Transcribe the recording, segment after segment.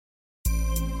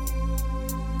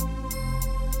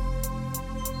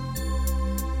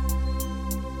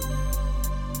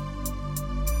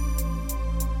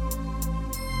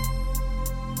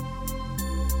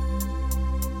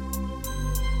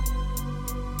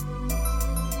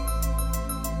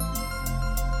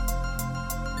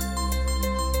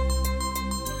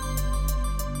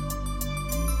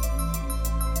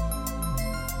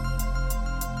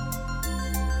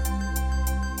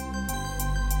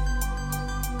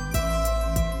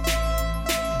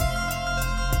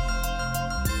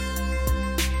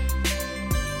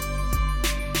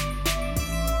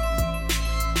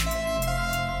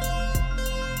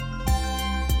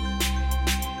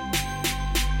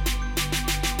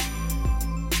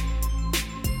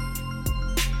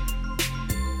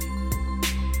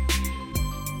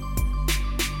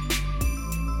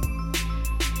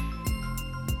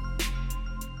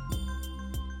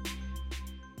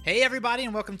Hey everybody,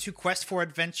 and welcome to Quest for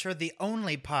Adventure, the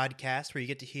only podcast where you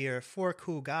get to hear four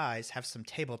cool guys have some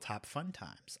tabletop fun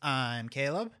times. I'm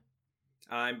Caleb.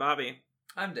 I'm Bobby.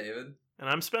 I'm David. And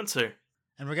I'm Spencer.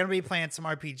 And we're going to be playing some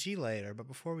RPG later, but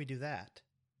before we do that,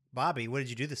 Bobby, what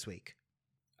did you do this week?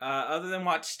 Other than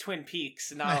watch Twin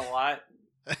Peaks, not a lot.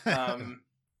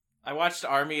 I watched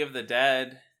Army of the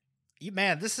Dead.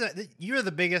 You're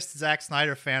the biggest Zack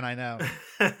Snyder fan I know.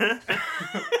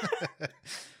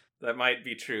 That might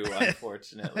be true,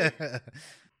 unfortunately.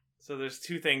 So there's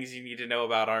two things you need to know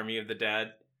about Army of the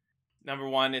Dead. Number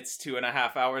one, it's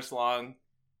 2.5 hours long.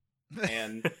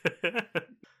 And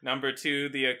number two,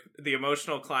 the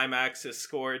emotional climax is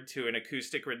scored to an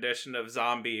acoustic rendition of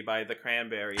Zombie by the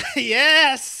Cranberries.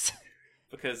 Yes!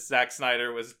 Because Zack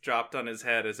Snyder was dropped on his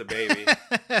head as a baby.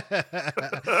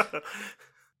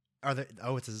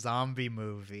 It's a zombie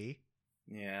movie.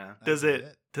 Yeah. Does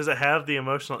it have the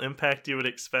emotional impact you would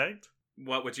expect?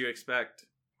 What would you expect?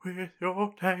 With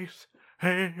your taste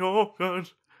and your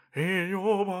guns and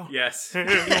your ball. Yes. And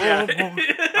your ball.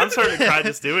 I'm starting to cry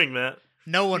just doing that.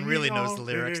 No one really knows the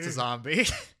lyrics to Zombie.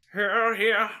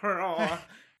 Yeah,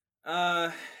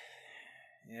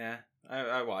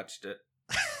 I watched it.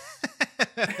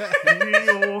 In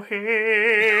your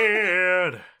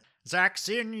head. Zach's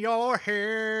in your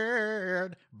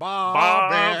head,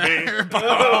 Bobby.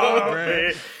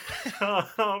 Bobby.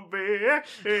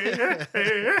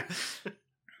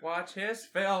 Watch his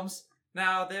films.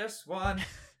 Now this one.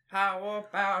 How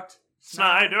about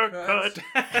Snyder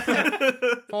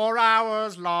Cut. 4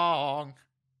 hours long.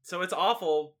 So it's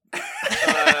awful.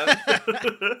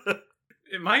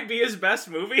 It might be his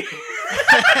best movie.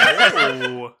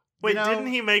 Oh. Wait, You know- didn't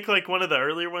he make like one of the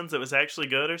earlier ones that was actually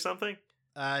good or something?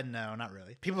 No, not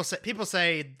really. People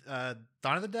say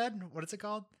Dawn of the Dead? What is it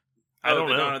called? I don't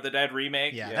the know. Dawn of the Dead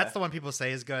remake? Yeah, that's the one people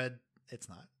say is good. It's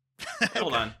not.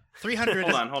 Hold on. 300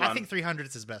 Hold on. I think 300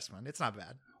 is his best one. It's not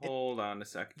bad. Hold on a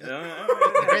second.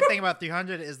 The great thing about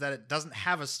 300 is that it doesn't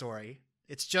have a story.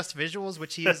 It's just visuals,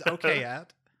 which he is okay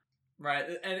at. Right,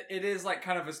 and it is like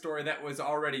kind of a story that was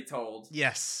already told.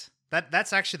 Yes.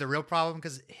 That's actually the real problem,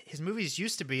 because his movies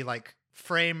used to be like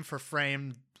frame for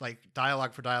frame, like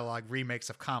dialogue for dialogue remakes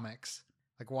of comics,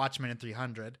 like Watchmen and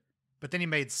 300. But then he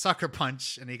made Sucker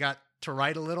Punch and he got to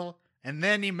write a little, and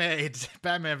then he made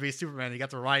Batman v Superman and he got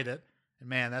to write it. And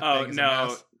man, that thing is a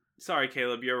mess. Sorry,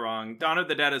 Caleb, you're wrong. Dawn of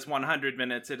the Dead is 100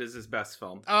 minutes. It is his best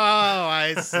film. Oh,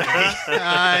 I see.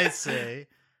 I see.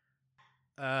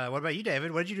 What about you,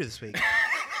 David? What did you do this week?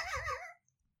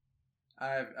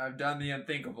 I've done the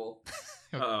unthinkable.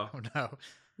 Uh-oh. Oh, no.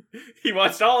 He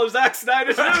watched all of Zack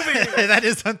Snyder's movies. That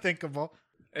is unthinkable.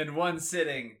 In one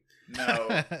sitting.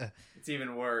 No, it's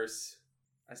even worse.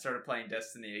 I started playing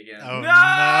Destiny again. Oh,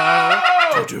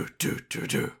 No! Do.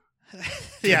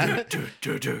 Yeah.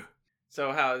 Do.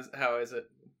 So how is it?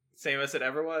 Same as it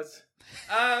ever was?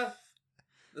 The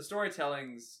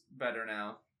storytelling's better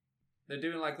now. They're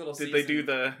doing like little Did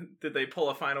seasons. they pull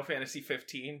a Final Fantasy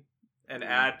 15 and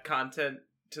add content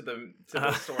to the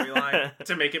storyline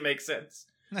to make it make sense?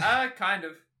 Kind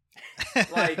of.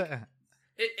 Like,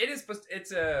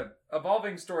 it's a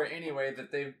evolving story anyway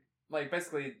that they've like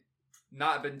basically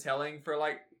not been telling for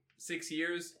like 6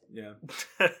 years. Yeah.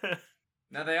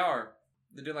 Now they're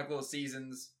doing like little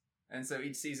seasons, and so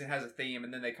each season has a theme,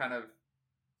 and then they kind of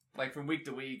like from week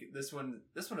to week. This one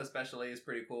especially is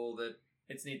pretty cool. That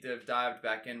it's neat to have dived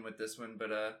back in with this one, but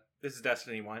This is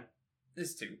Destiny 1. this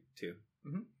is 2. 2.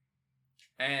 Mm-hmm.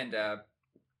 And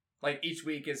like each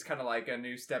week is kind of like a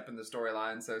new step in the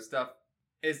storyline, so stuff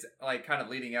is like kind of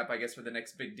leading up, I guess, for the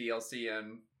next big DLC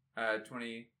in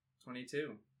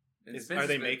 2022. Are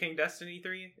they making Destiny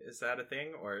 3? Is that a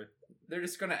thing, or They're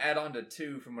just going to add on to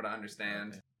 2, from what I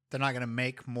understand. Okay. They're not going to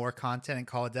make more content and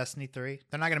call it Destiny 3.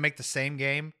 They're not going to make the same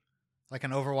game, like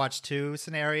an Overwatch 2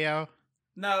 scenario.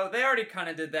 No, they already kind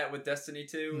of did that with Destiny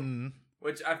 2, Mm.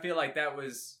 which I feel like that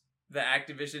was the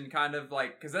Activision kind of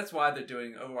like, because that's why they're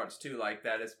doing Overwatch 2 like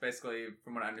that. It's basically,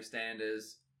 from what I understand,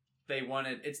 is they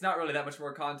wanted, it's not really that much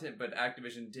more content, but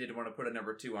Activision did want to put a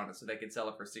number 2 on it so they could sell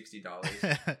it for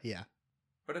 $60. Yeah.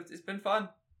 But it's been fun,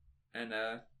 and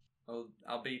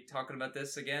I'll be talking about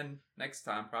this again next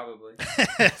time, probably.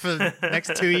 For the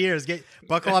next 2 years.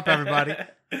 Buckle up, everybody.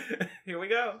 Here we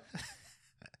go.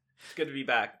 It's good to be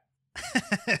back.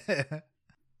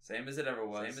 Same as it ever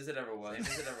was.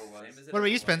 What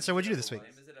about you, Spencer? What'd you do this week?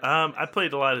 I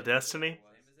played a lot of Destiny.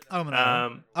 Oh,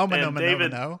 no. And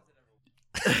David, no.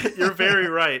 You're very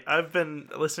right. I've been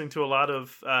listening to a lot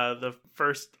of the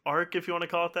first arc, if you want to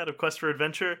call it that, of Quest for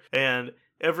Adventure, and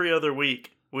every other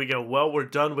week we go, well, we're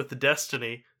done with the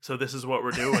Destiny, so this is what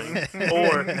we're doing.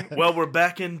 Or, well, we're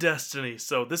back in Destiny,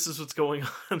 so this is what's going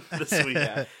on this week.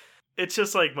 Yeah. It's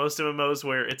just like most MMOs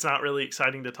where it's not really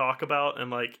exciting to talk about, and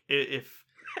like if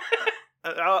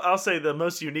I'll say the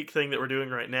most unique thing that we're doing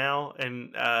right now,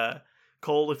 and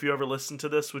Cole, if you ever listen to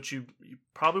this, which you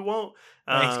probably won't,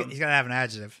 He's gonna have an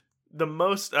adjective. the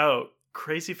most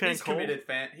crazy fan He's Cole. committed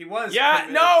fan. He was. Yeah,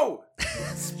 committed. no!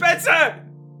 Spencer!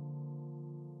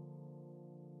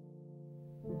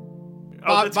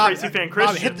 Oh, that's crazy fan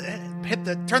Christian.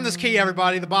 Bobby, turn this key,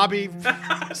 everybody. The Bobby.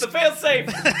 The fail safe!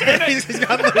 he's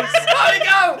got loose. Let me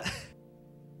go!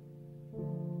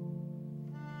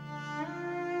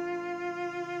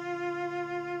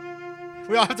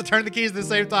 We all have to turn the keys at the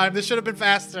same time. This should have been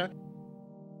faster.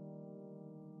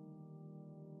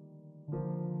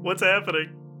 What's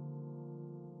happening?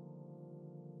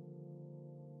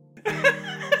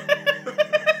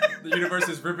 The universe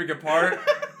is ripping apart.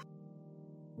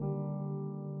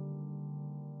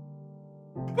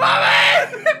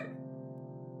 Bobby!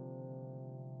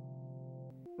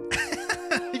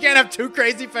 You can't have two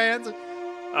crazy fans.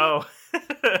 Oh.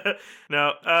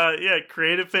 No, yeah,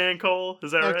 creative fan Cole,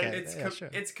 is that Okay.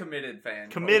 right? It's committed fan.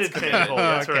 Committed fan Cole,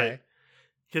 that's Okay. right.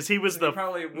 Because he was He the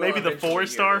probably will maybe the eventually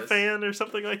 4-star hear this. fan or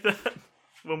something like that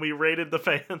when we rated the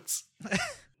fans.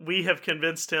 We have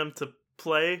convinced him to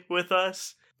play with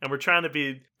us, and we're trying to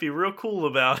be real cool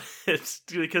about it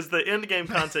because the end game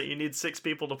content you need 6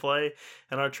 people to play,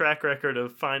 and our track record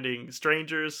of finding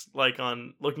strangers like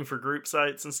on looking for group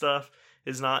sites and stuff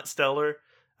is not stellar.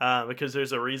 Because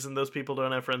there's a reason those people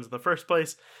don't have friends in the first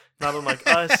place, not unlike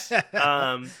us.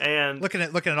 And Looking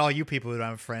at all you people who don't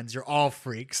have friends, you're all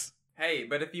freaks. Hey,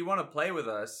 but if you want to play with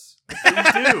us, we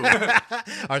do.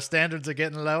 Our standards are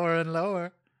getting lower and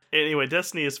lower. Anyway,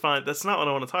 Destiny is fun. That's not what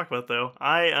I want to talk about, though.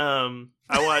 I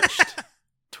watched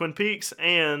Twin Peaks,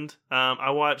 and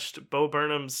I watched Bo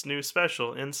Burnham's new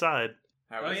special, Inside.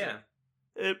 how Oh, was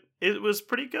yeah. It was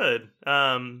pretty good.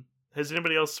 Has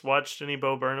anybody else watched any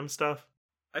Bo Burnham stuff?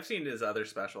 I've seen his other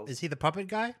specials. Is he the puppet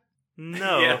guy?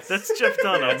 No, Yes. that's Jeff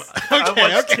Dunham. Yes.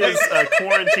 I watched Okay. his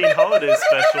quarantine holiday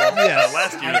special Yes.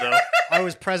 last year, though. I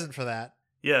was present for that.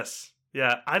 Yes.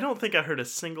 Yeah, I don't think I heard a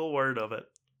single word of it.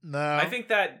 No, I think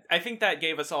that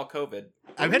gave us all COVID.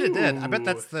 I bet it did. I bet Ooh.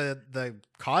 that's the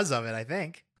cause of it. I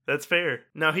think. That's fair.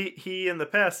 Now he in the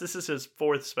past, this is his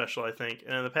 4th special, I think.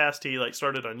 And in the past he like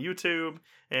started on YouTube,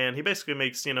 and he basically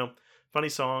makes, funny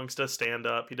songs, does stand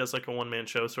up. He does like a one-man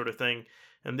show sort of thing.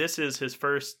 And this is his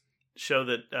first show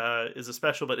that is a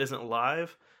special but isn't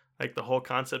live. Like the whole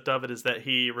concept of it is that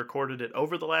he recorded it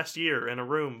over the last year in a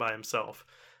room by himself.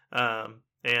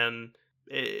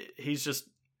 He's just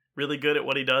really good at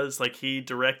what he does. Like he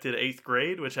directed 8th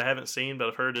Grade, which I haven't seen, but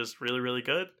I've heard is really, really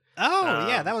good. Oh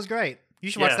yeah, that was great. You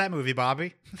should watch yeah. that movie,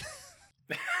 Bobby.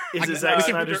 Is it Zack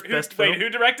Snyder's best film? Wait, who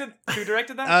directed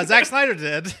that? Zack Snyder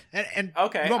did, and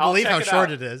Okay, you won't I'll believe check how it short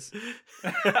out. it is.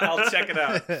 I'll check it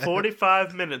out.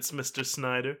 45 minutes, Mr.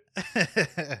 Snyder.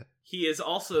 He is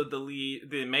also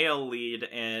the male lead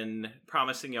in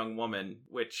Promising Young Woman,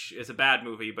 which is a bad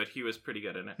movie, but he was pretty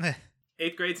good in it.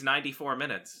 8th Grade's 94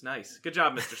 minutes. Nice. Good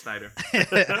job, Mr. Snyder.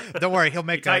 Don't worry, he'll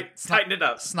make a Tighten it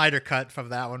up. Snyder cut from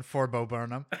that one for Bo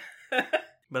Burnham.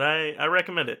 But I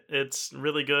recommend it. It's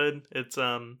really good. It's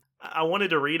I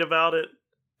wanted to read about it.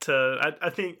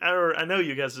 I know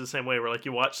you guys are the same way. Where like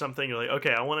you watch something, you're like,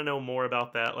 okay, I want to know more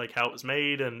about that, like how it was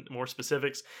made and more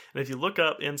specifics. And if you look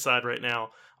up Inside right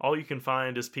now, all you can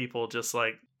find is people just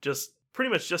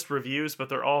pretty much just reviews, but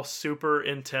they're all super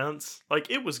intense. Like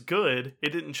it was good. It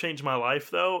didn't change my life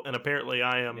though, and apparently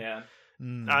I am. Yeah.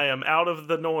 I am out of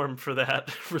the norm for that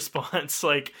response.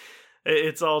 Like,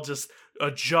 it's all just a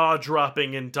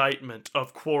jaw-dropping indictment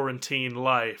of quarantine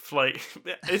life. Like,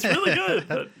 it's really good,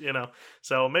 but,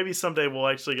 So maybe someday we'll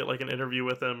actually get, like, an interview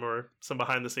with him or some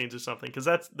behind the scenes or something, because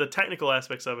that's the technical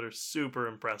aspects of it are super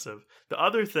impressive. The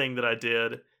other thing that I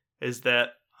did is that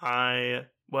I'm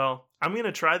going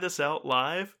to try this out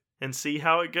live and see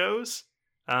how it goes,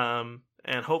 and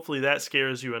hopefully that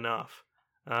scares you enough.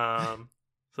 So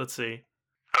let's see.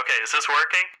 Okay, is this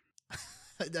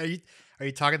working? Are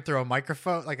you talking through a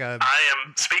microphone? I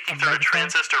am speaking through a microphone?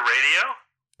 transistor radio.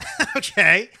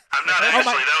 Okay. I'm not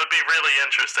actually. That would be really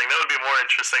interesting. That would be more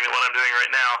interesting than what I'm doing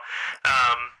right now.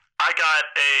 I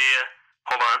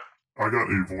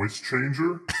got a voice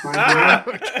changer program.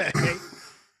 Okay.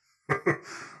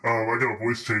 I got a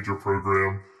voice changer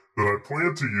program that I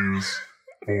plan to use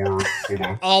for. Hold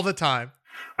on. All the time.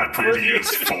 I plan to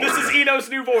use for. This is Eno's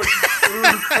new voice.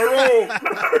 Hello.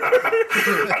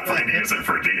 I plan to use it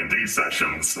for D&D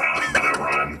sessions that I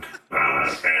run,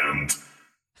 and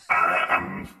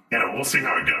I'm we'll see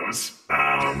how it goes.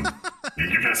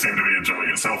 You guys seem to be enjoying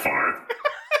it so far.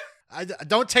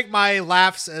 Don't take my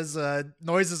laughs as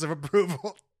noises of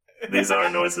approval. These are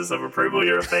noises of approval.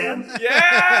 You're a fan?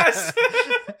 Yes!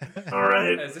 All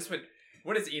right. Is this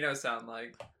what does Eno sound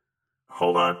like?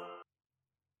 Hold on.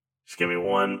 Just give me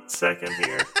 1 second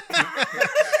here.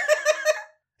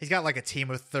 He's got like a team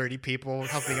of 30 people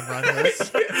helping him run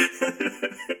this.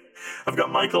 I've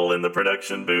got Michael in the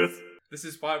production booth. This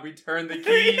is why we turn the keys.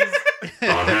 Hey,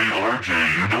 RJ,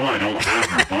 you know I don't have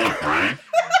your book, right?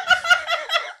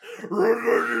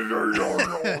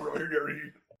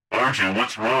 RJ,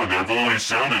 what's wrong? I've always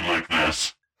sounded like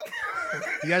this.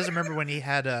 You guys remember when he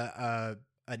had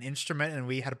an instrument and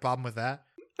we had a problem with that?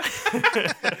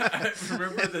 I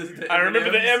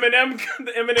remember the M&M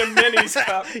minis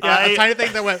cup. Yeah, a tiny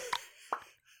thing that went.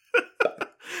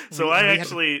 So I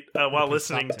actually, while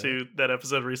listening to that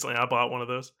episode recently, I bought one of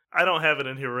those. I don't have it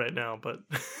in here right now, but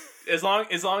As long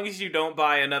as you don't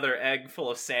buy another egg full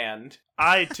of sand.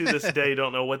 I, to this day,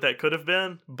 don't know what that could have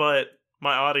been, but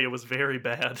my audio was very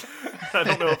bad. I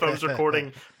don't know if I was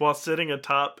recording while sitting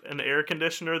atop an air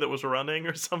conditioner that was running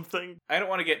or something. I don't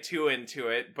want to get too into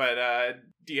it, but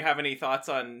do you have any thoughts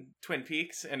on Twin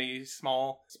Peaks? Any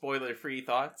small spoiler-free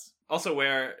thoughts? Also,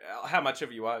 how much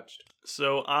have you watched?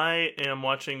 So I am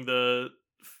watching the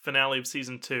finale of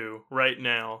season 2 right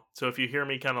now. So if you hear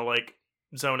me kind of like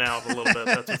zone out a little bit,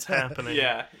 that's what's happening.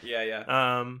 Yeah.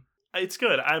 It's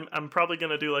good. I'm probably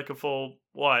gonna do like a full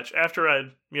watch after I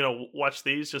watch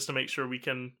these just to make sure we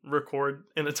can record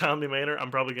in a timely manner. I'm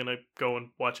probably gonna go and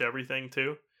watch everything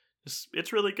too.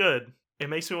 It's really good. It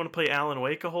makes me want to play Alan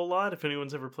Wake a whole lot if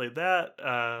anyone's ever played that.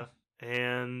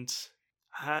 And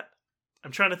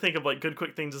I'm trying to think of like good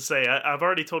quick things to say. I've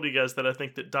already told you guys that I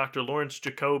think that Dr. Lawrence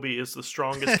Jacoby is the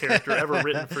strongest character ever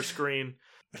written for screen.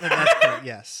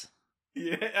 Yes.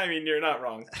 Yeah, I mean, you're not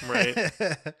wrong. Right.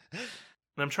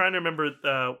 And I'm trying to remember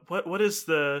what is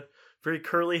the very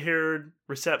curly-haired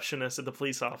receptionist at the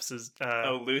police offices?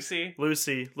 Lucy?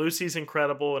 Lucy's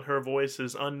incredible, and her voice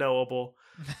is unknowable.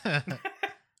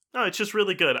 No, it's just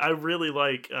really good. I really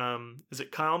like. Is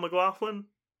it Kyle MacLachlan?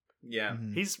 Yeah,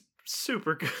 he's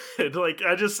super good. Like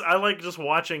I like just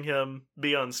watching him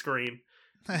be on screen.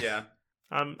 Yeah.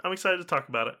 I'm excited to talk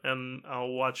about it, and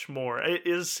I'll watch more.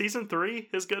 Is season 3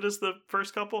 as good as the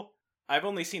first couple? I've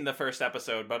only seen the first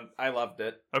episode, but I loved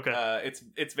it. Okay.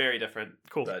 It's very different.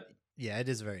 Cool. But Yeah, it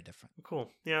is very different. Cool.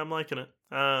 Yeah, I'm liking it.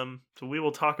 So we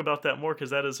will talk about that more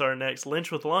because that is our next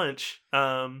Lynch with Lunch.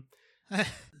 Get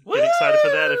excited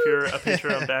for that if you're a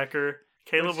Patreon backer.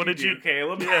 Caleb, what did you do,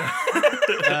 Caleb?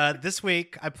 Yeah. This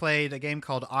week I played a game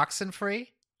called Oxenfree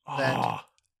that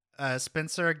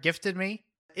Spencer gifted me.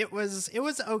 It was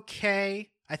okay.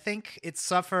 I think it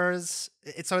suffers.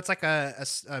 It's like a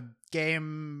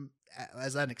game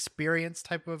as an experience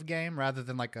type of game rather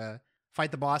than like a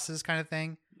fight the bosses kind of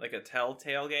thing. Like a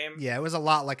Telltale game? Yeah, it was a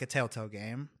lot like a Telltale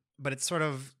game, but it's sort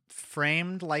of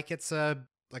framed like it's a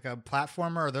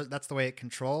platformer, or that's the way it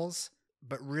controls.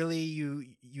 But really,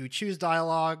 you choose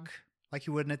dialogue like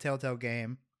you would in a Telltale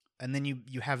game, and then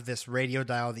you have this radio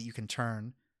dial that you can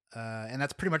turn, and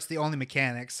that's pretty much the only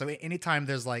mechanics. So anytime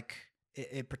there's like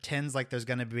it pretends like there's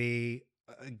going to be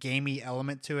a gamey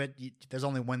element to it, there's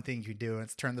only one thing you do, and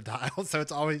it's turn the dial. So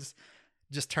it's always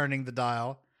just turning the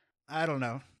dial. I don't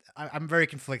know. I'm very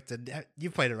conflicted.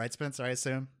 You've played it, right, Spencer? I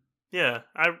assume. Yeah,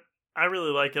 I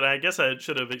really like it. I guess I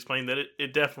should have explained that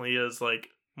it definitely is like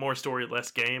more story,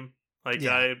 less game. Like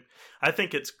yeah. I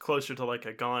think it's closer to like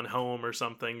a Gone Home or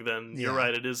something than you're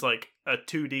right. It is like a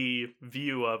 2D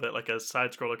view of it, like a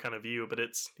side scroller kind of view, but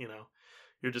it's,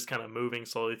 you're just kind of moving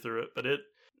slowly through it. But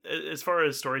as far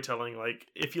as storytelling, like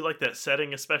if you like that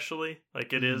setting, especially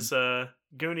like it is,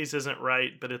 Goonies isn't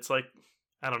right, but it's like,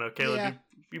 I don't know, Caleb,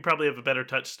 you probably have a better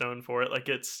touchstone for it. Like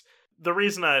it's the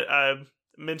reason I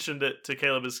mentioned it to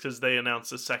Caleb is because they announced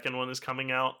the second one is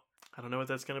coming out. I don't know what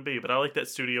that's going to be, but I like that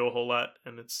studio a whole lot,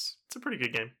 and it's a pretty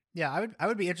good game. Yeah, I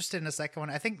would be interested in a second one.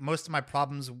 I think most of my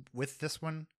problems with this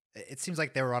one, it seems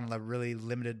like they were on a really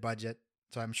limited budget,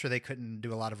 so I'm sure they couldn't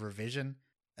do a lot of revision.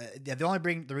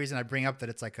 The reason I bring up that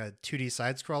it's like a 2D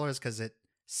side scroller is because it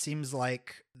seems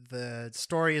like the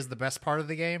story is the best part of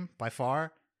the game by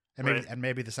far, and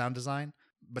maybe the sound design.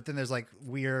 But then there's like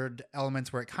weird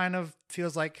elements where it kind of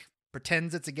feels like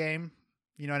pretends it's a game.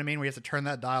 You know what I mean? Where you have to turn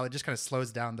that dial. It just kind of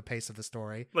slows down the pace of the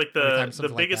story. Like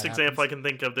the biggest example I can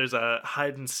think of, there's a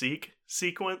hide and seek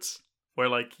sequence where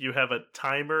like you have a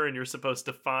timer and you're supposed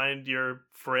to find your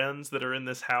friends that are in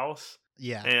this house.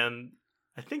 Yeah. And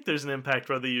I think there's an impact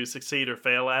whether you succeed or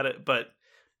fail at it, but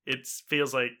it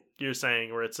feels like you're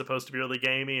saying where it's supposed to be really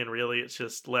gamey and really it's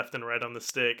just left and right on the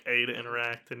stick, A to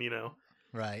interact, and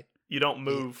Right. you don't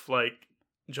move like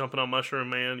jumping on Mushroom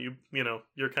Man.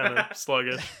 You're kind of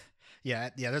sluggish. Yeah.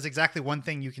 There's exactly one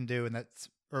thing you can do, and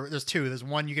there's two. There's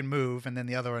one you can move, and then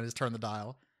the other one is turn the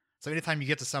dial. So anytime you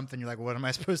get to something, you're like, what am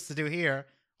I supposed to do here?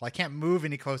 Well, I can't move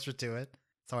any closer to it,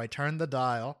 so I turn the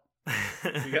dial.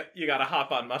 You got to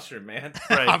hop on Mushroom Man.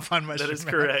 Right. Hop on Mushroom That is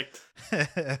Man. correct.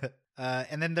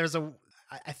 And then there's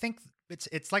I think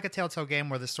it's like a Telltale game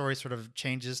where the story sort of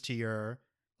changes to your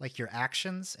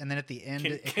actions, and then at the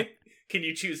end, Can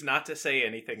you choose not to say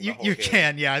anything? The whole you game?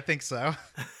 can, yeah, I think so.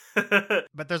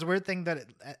 But there's a weird thing that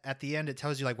at the end it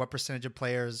tells you like what percentage of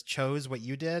players chose what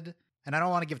you did, and I don't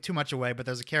want to give too much away, but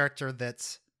there's a character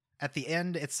that's at the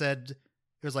end it said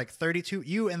it was like 32,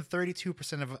 you and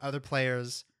 32% of other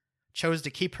players chose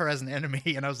to keep her as an enemy,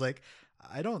 and I was like,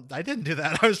 I didn't do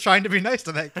that. I was trying to be nice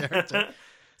to that character.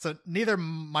 So neither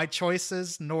my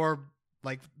choices nor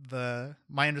like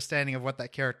my understanding of what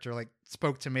that character like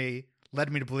spoke to me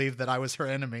led me to believe that I was her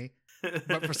enemy.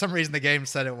 But for some reason the game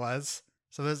said it was.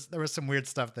 So there was some weird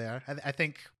stuff there. I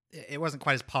think it wasn't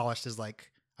quite as polished as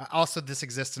like. Also, this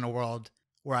exists in a world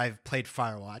where I've played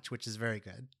Firewatch, which is very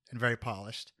good and very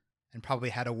polished, and probably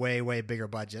had a way, way bigger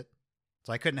budget.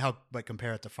 So I couldn't help but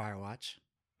compare it to Firewatch.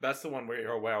 That's the one where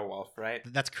you're a werewolf, right?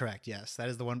 That's correct. Yes, that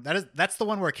is the one. That's the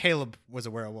one where Caleb was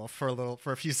a werewolf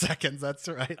for a few seconds. That's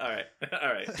right. All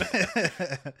right.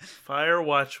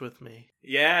 Firewatch with me.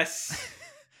 Yes.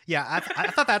 Yeah,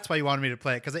 I thought that's why you wanted me to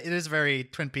play it, because it is very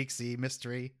Twin Peaksy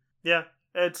mystery. Yeah,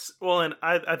 and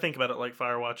I think about it like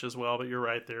Firewatch as well, but you're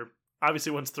right. They're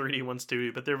obviously one's 3D, one's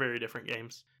 2D, but they're very different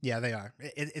games. Yeah, they are.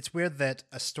 It's weird that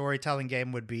a storytelling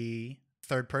game would be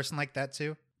third person like that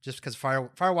too. Just because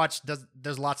Firewatch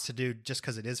there's lots to do just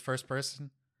because it is first person,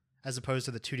 as opposed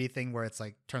to the 2D thing where it's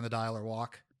like turn the dial or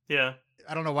walk. Yeah,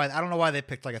 I don't know why they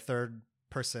picked like a third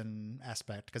person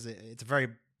aspect, because it's a very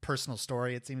personal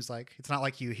story. It seems like it's not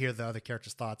like you hear the other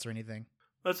character's thoughts or anything.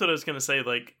 that's what I was gonna say.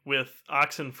 Like with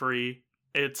Oxenfree,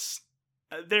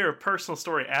 there are personal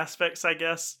story aspects, I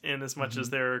guess, in as much as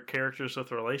there are characters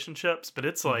with relationships, but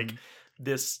it's like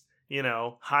this,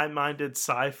 high-minded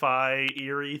sci-fi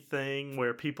eerie thing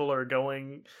where people are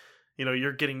going,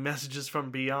 you're getting messages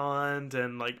from beyond,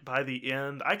 and like by the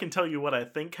end, I can tell you what I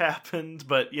think happened,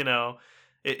 but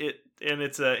and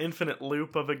it's an infinite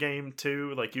loop of a game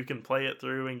too. Like you can play it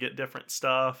through and get different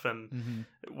stuff, and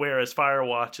whereas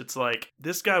Firewatch, it's like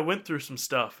this guy went through some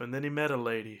stuff and then he met a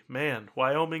lady. Man,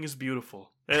 Wyoming is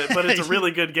beautiful, but it's a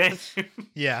really good game.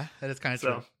 Yeah, that is kind of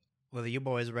So. true. Well, are you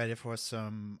boys ready for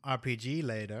some RPG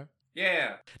later?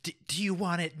 Yeah. Do you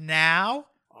want it now?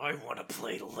 I want to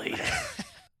play later.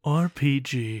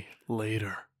 RPG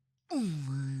later.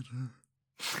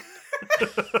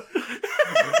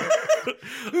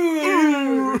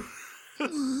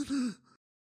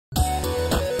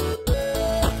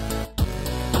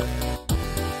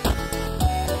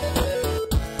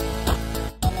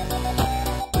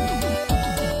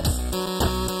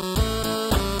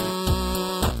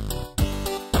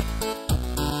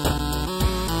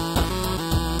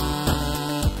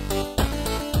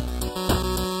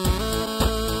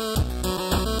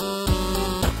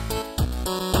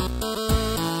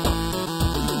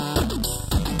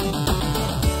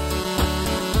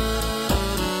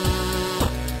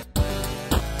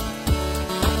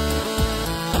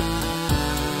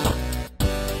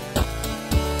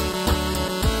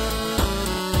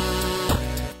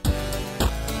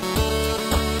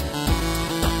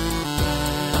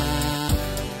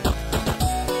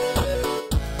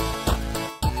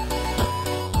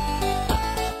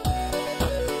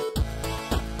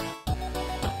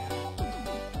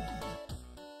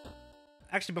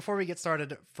 Actually, before we get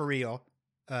started for real,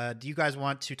 do you guys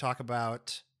want to talk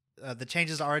about the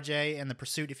changes to RJ and the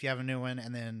Pursuit if you have a new one,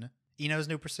 and then Eno's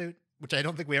new Pursuit, which I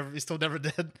don't think we still never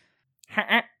did.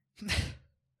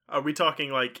 Are we talking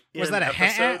like Was in that a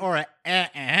episode? or a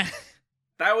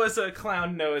That was a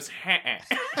clown nose.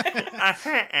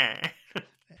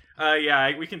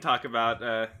 Yeah, we can talk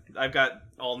about. I've got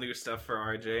all new stuff for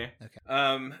RJ. Okay.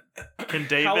 Can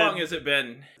David? How long has it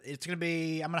been? It's gonna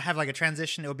be. I'm gonna have like a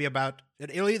transition.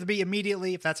 It'll either be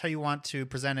immediately if that's how you want to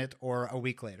present it, or a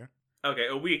week later. Okay,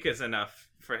 a week is enough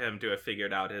for him to have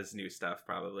figured out his new stuff,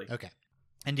 probably. Okay.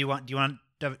 And do you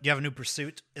have a new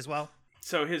pursuit as well?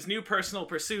 So his new personal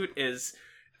pursuit is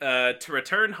to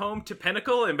return home to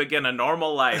Pinnacle and begin a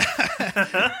normal life.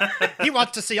 He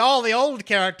wants to see all the old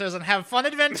characters and have fun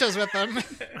adventures with them.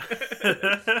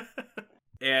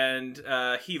 And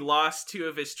he lost 2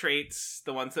 of his traits,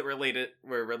 the ones that were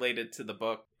related to the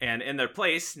book. And in their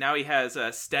place, now he has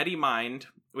a steady mind,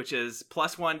 which is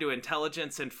 +1 to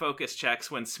intelligence and focus checks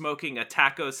when smoking a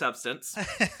taco substance.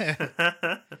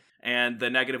 And the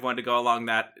 -1 to go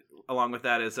along with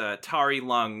that is tarry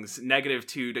lungs,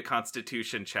 -2 to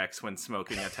constitution checks when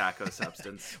smoking a taco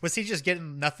substance. Was he just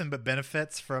getting nothing but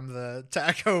benefits from the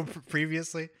taco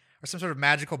previously? Or some sort of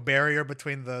magical barrier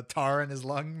between the tar and his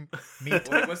lung meat?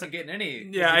 Well, he wasn't getting any.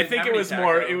 Yeah, I think it was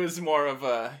more of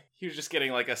a. he was just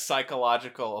getting like a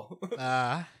psychological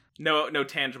no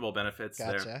tangible benefits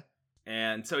Gotcha. there.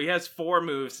 And so he has 4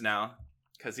 moves now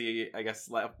because he, I guess,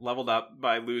 leveled up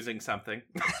by losing something.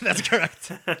 That's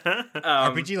correct.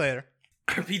 RPG later.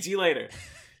 RPG later.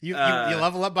 You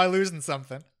level up by losing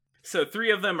something. So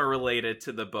 3 of them are related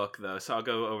to the book, though, so I'll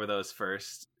go over those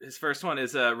first. His first one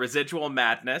is Residual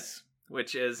Madness,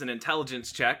 which is an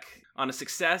intelligence check. On a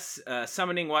success,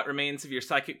 summoning what remains of your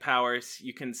psychic powers,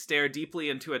 you can stare deeply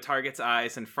into a target's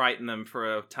eyes and frighten them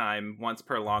for a time once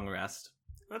per long rest.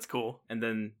 That's cool. And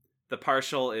then the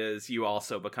partial is you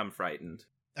also become frightened.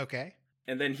 Okay.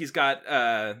 And then he's got,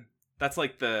 that's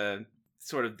like the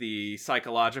sort of the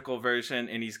psychological version,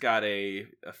 and he's got a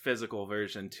physical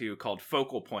version too called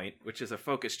Focal Point, which is a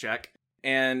focus check.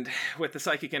 And with the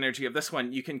psychic energy of this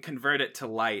one, you can convert it to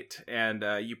light, and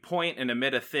you point and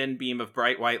emit a thin beam of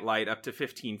bright white light up to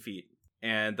 15 feet.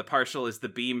 And the partial is the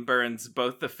beam burns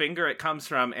both the finger it comes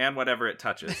from and whatever it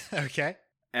touches. Okay.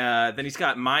 Then he's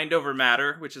got Mind Over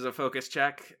Matter, which is a focus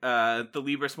check. The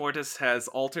Libris Mortis has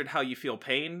altered how you feel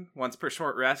pain. Once per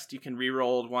short rest, you can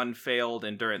reroll 1 failed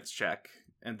endurance check.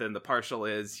 And then the partial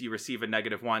is you receive a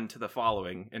 -1 to the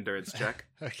following endurance check.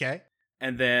 Okay.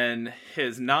 And then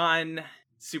his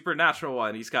non-supernatural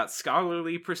one, he's got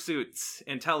Scholarly Pursuits,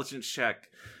 intelligence check.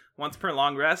 Once per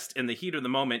long rest, in the heat of the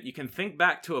moment, you can think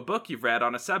back to a book you've read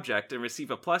on a subject and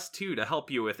receive a +2 to help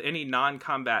you with any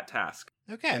non-combat task.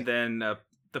 Okay. And then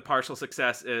the partial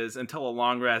success is until a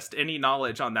long rest, any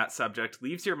knowledge on that subject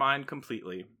leaves your mind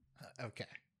completely. Okay.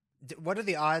 What are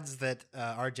the odds that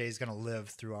RJ is going to live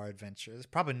through our adventures?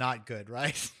 Probably not good,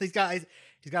 right? He's got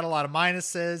a lot of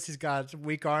minuses. He's got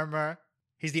weak armor.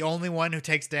 He's the only one who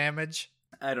takes damage.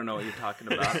 I don't know what you're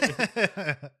talking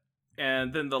about.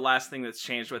 And then the last thing that's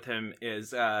changed with him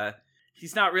is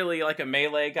he's not really like a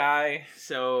melee guy.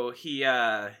 So he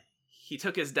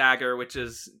took his dagger, which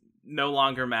is no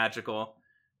longer magical,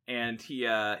 and he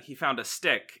found a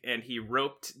stick, and he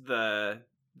roped the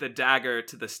dagger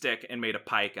to the stick and made a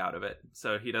pike out of it,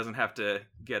 so he doesn't have to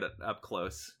get it up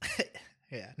close.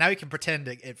 Yeah, now he can pretend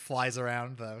it flies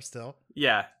around though. Still,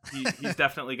 yeah, he's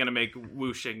definitely gonna make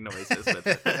whooshing noises with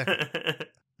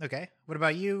it. Okay, what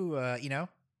about you?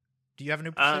 Do you have a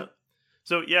new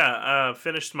pursuit?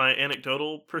 Finished my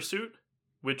anecdotal pursuit,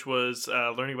 which was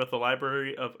learning about the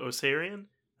Library of Osirian,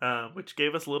 which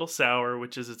gave us Little Sour,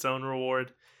 which is its own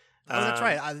reward. Oh, that's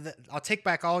right. I'll take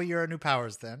back all your new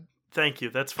powers then. Thank you.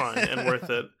 That's fine and worth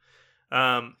it.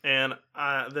 And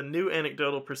the new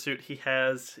anecdotal pursuit he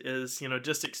has is,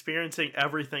 just experiencing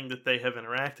everything that they have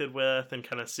interacted with and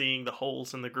kind of seeing the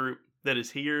holes in the group that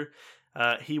is here.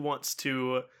 He wants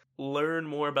to learn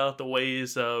more about the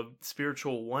ways of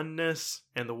spiritual oneness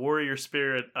and the warrior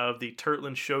spirit of the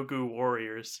Turtland Shogu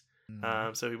warriors.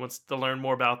 So he wants to learn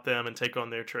more about them and take on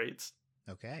their traits.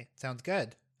 Okay, sounds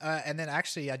good. And then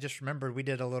actually, I just remembered we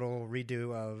did a little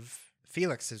redo of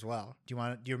Felix as well. Do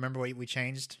you remember what we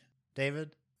changed,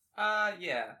 David?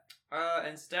 Yeah.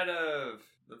 Instead of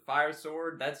the fire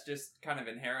sword, that's just kind of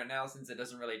inherent now since it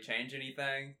doesn't really change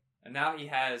anything. And now he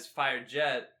has fire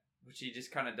jet, which he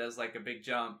just kind of does like a big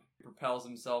jump, propels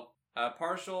himself.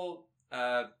 Partial,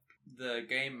 the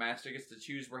game master gets to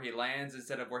choose where he lands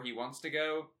instead of where he wants to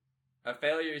go.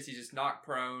 Failure is he's just knocked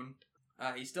prone.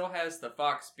 He still has the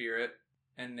fox spirit,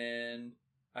 and then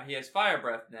he has fire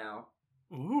breath now.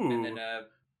 Ooh. And then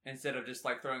instead of just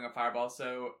like throwing a fireball,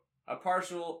 so a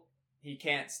partial, he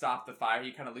can't stop the fire.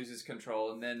 He kind of loses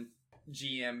control, and then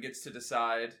GM gets to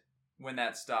decide when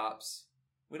that stops.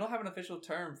 We don't have an official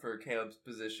term for Caleb's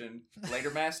position. Later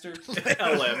master?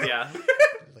 LM, yeah.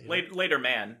 Later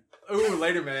man. Ooh,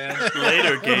 later man.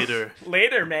 Later gator.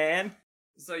 Later man.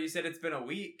 So you said it's been a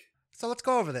week. So let's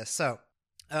go over this. So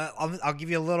I'll give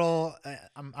you a little.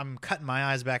 I'm cutting my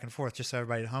eyes back and forth just so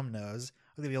everybody at home knows.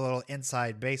 I'll give you a little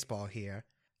inside baseball here.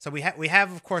 So we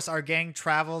have of course our gang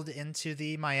traveled into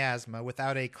the miasma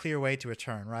without a clear way to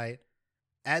return. Right,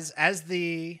 as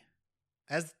the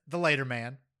later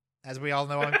man, as we all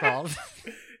know I'm called.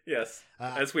 Yes,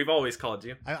 as we've always called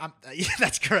you. Yeah,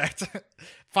 that's correct.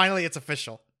 Finally, it's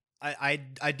official. I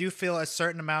do feel a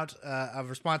certain amount of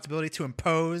responsibility to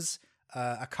impose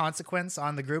a consequence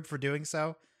on the group for doing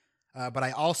so. But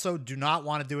I also do not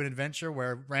want to do an adventure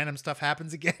where random stuff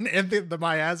happens again in the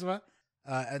miasma.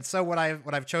 And so what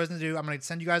I've chosen to do, I'm going to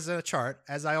send you guys a chart,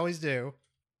 as I always do.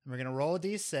 And we're going to roll a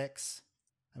d6,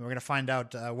 and we're going to find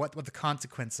out what the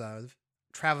consequence of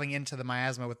traveling into the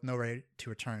miasma with no way to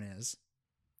return is.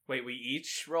 Wait, we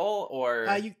each roll, or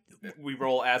we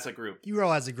roll as a group? You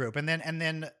roll as a group, and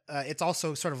then it's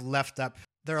also sort of left up.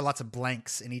 There are lots of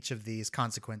blanks in each of these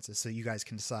consequences, so you guys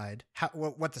can decide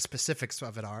what the specifics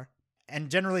of it are.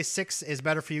 And generally, 6 is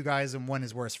better for you guys, and 1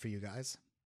 is worse for you guys.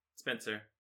 Spencer.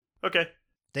 Okay.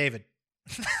 David.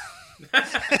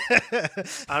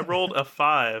 I rolled a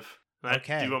 5.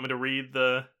 Okay. Do you want me to read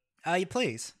the... You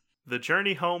please. The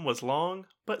journey home was long,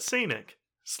 but scenic.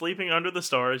 Sleeping under the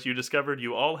stars, you discovered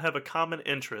you all have a common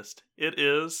interest. It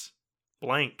is...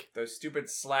 blank. Those stupid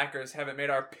slackers haven't made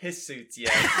our piss suits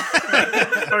yet.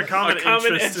 Our common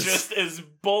interest is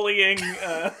bullying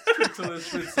Tweetzel and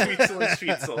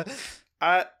Streetzel.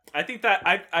 I think that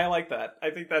I like that. I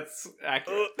think that's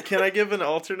accurate. Can I give an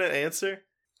alternate answer?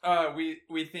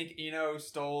 We think Eno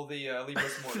stole the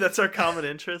Libris Mortis. That's our common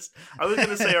interest. I was going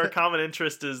to say our common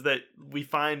interest is that we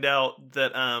find out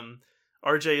that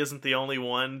RJ isn't the only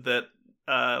one that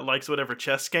likes whatever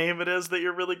chess game it is that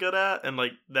you're really good at, and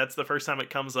like that's the first time it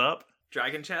comes up.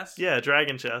 Dragon chess? Yeah,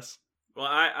 dragon chess. Well,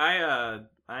 I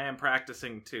am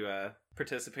practicing to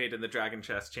participate in the Dragon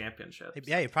Chess Championship.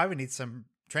 Yeah, you probably need some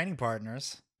training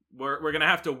partners. We're gonna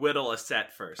have to whittle a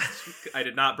set first. I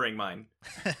did not bring mine.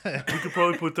 We could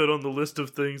probably put that on the list of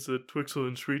things that Twixel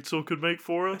and Streetzel could make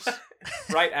for us.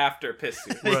 Right after piss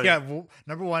suit. Right. Yeah,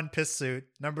 number 1, piss suit.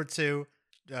 Number 2,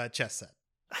 chess set.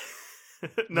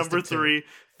 Number 3,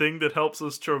 thing that helps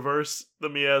us traverse the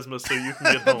miasma so you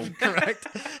can get home. Correct.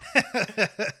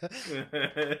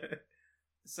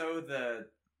 So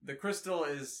the crystal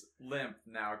is limp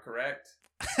now, correct?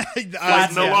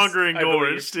 It's no longer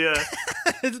engorged, yeah.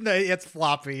 It's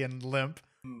floppy and limp.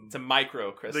 It's a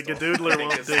micro crystal. The Gadoodler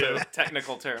won't do. The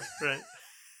technical term. Right.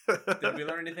 Did we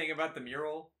learn anything about the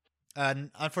mural?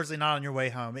 Unfortunately, not on your way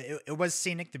home. It was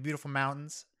scenic, the beautiful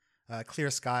mountains,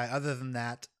 clear sky. Other than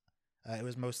that, it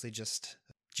was mostly just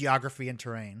geography and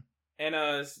terrain. And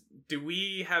do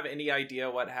we have any idea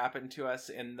what happened to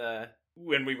us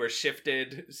when we were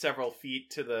shifted several feet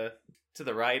to the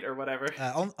right or whatever?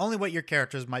 Only what your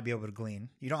characters might be able to glean.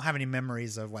 You don't have any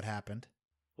memories of what happened.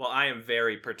 Well, I am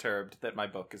very perturbed that my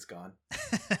book is gone.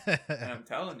 And I'm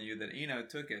telling you that Eno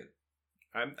took it.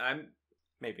 I'm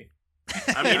maybe.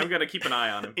 I'm gonna keep an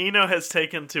eye on him. Eno has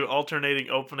taken to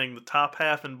alternating opening the top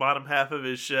half and bottom half of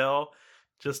his shell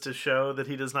just to show that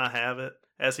he does not have it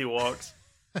as he walks.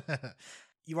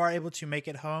 You are able to make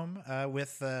it home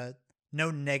with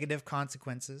no negative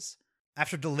consequences.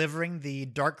 After delivering the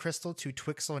Dark Crystal to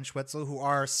Twixel and Schwitzel, who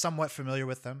are somewhat familiar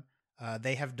with them,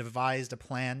 they have devised a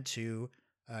plan to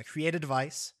create a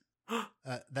device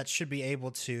that should be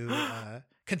able to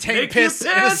contain Make piss. you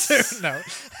piss! In a suit. No.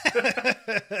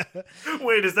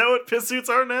 Wait, is that what piss suits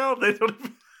are now? They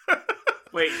don't.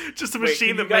 Wait, just a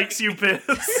machine that makes you piss.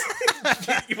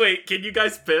 Wait, can you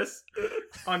guys piss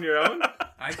on your own?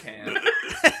 I can.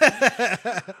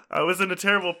 I was in a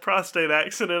terrible prostate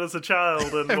accident as a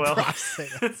child, and well,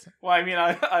 well, I mean,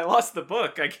 I lost the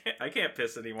book. I can't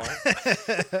piss anymore.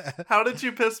 How did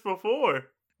you piss before?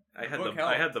 I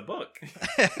had the book.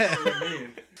 What do you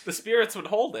mean? The spirits would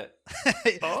hold it.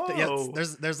 Oh, yeah,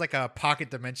 there's like a pocket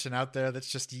dimension out there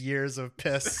that's just years of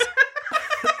piss.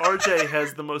 RJ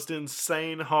has the most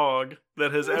insane hog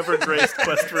that has ever graced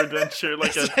Quest for Adventure.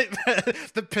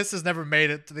 The piss has never made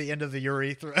it to the end of the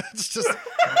urethra. It's just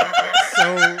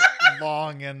so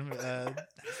long and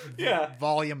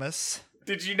voluminous.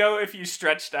 Did you know if you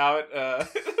stretched out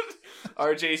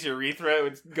RJ's urethra, it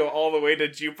would go all the way to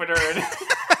Jupiter?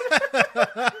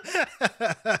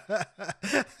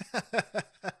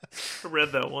 I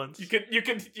read that once. You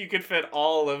could fit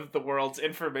all of the world's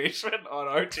information on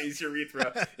RJ's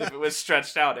urethra if it was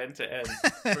stretched out end to end.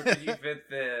 Or could you fit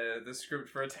the script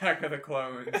for Attack of the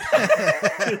Clones?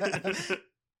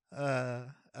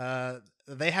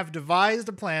 They have devised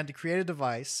a plan to create a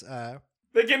device.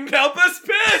 They can help us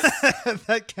piss.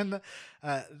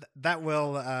 that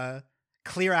will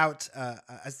clear out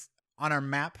on our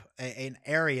map an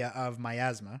area of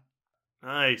miasma.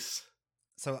 Nice.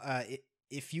 So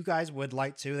if you guys would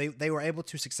like to, they were able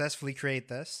to successfully create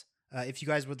this. If you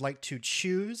guys would like to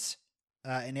choose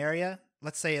an area,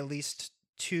 let's say at least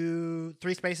 3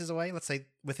 spaces away, let's say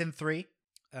within 3,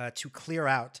 to clear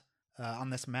out on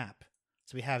this map.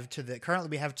 So currently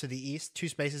we have to the east, 2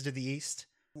 spaces to the east,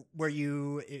 where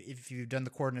if you've done the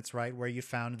coordinates right, where you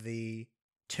found the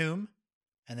tomb,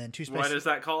 And then two spaces. What is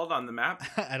that called on the map?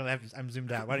 I don't have. I'm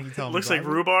zoomed out. Why don't you tell me? Looks like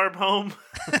Brian? Rhubarb Home.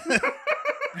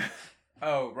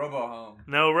 Oh, Robo Home.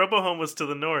 No, Robo Home was to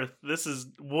the north. This is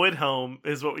Wood Home,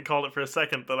 is what we called it for a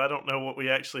second, but I don't know what we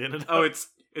actually ended up. Oh, it's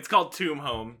called Tomb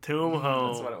Home. Tomb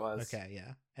Home. That's what it was. Okay,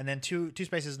 yeah. And then two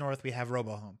spaces north, we have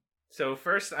Robo Home. So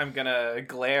first, I'm gonna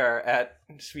glare at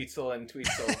Schweetzel and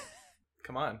Tweetzel.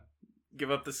 Come on, give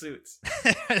up the suits.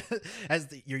 As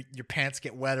your pants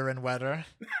get wetter and wetter.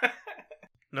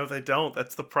 No, they don't.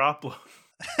 That's the problem.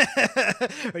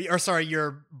 Or sorry,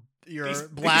 your These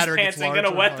bladder pants gets ain't larger gonna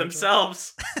and wet larger.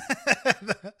 themselves.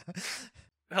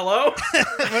 Hello?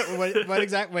 what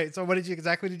exactly? Wait, so what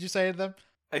exactly did you say to them?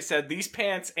 I said these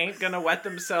pants ain't gonna wet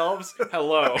themselves.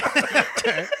 Hello.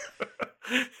 Okay.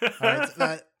 All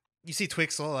right, you see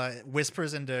Twixel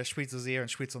whispers into Schweetzel's ear, and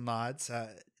Schweetzel nods.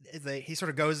 He sort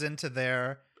of goes into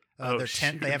their tent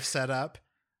shoot. they have set up.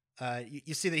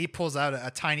 You see that he pulls out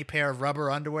a tiny pair of rubber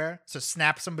underwear, so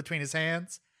snaps them between his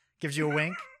hands, gives you a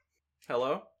wink.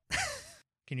 Hello?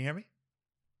 Can you hear me?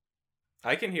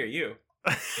 I can hear you.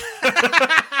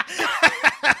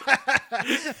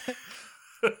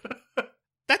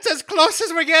 That's as close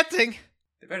as we're getting.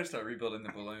 They better start rebuilding the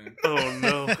balloon. Oh,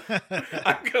 no.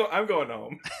 I'm going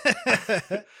home.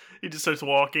 He just starts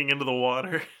walking into the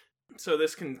water. So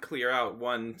this can clear out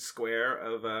 1 square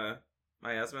of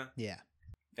miasma. Yeah.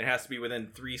 It has to be within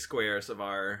 3 squares of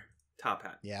our top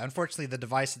hat. Yeah, unfortunately, the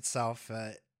device itself,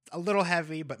 a little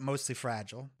heavy, but mostly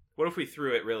fragile. What if we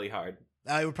threw it really hard?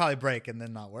 It would probably break and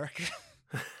then not work.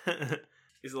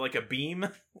 Is it like a beam?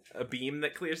 A beam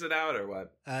that clears it out, or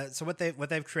what? So what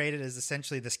they've created is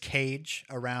essentially this cage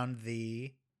around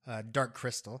the dark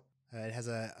crystal. It has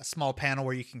a small panel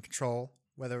where you can control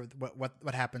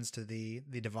what happens to the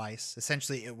device.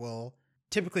 Essentially, it will.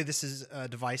 Typically, this is a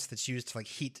device that's used to like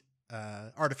heat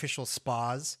artificial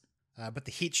spas, but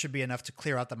the heat should be enough to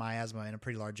clear out the miasma in a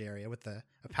pretty large area with the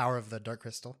power of the dark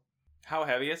crystal. How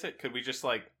heavy is it? Could we just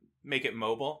like make it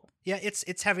mobile? Yeah,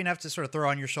 it's heavy enough to sort of throw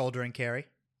on your shoulder and carry.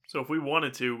 So if we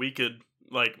wanted to, we could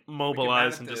like We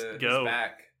mobilize can and mount just it to his go.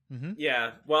 back. Mm-hmm.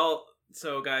 Yeah. Well,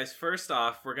 so guys, first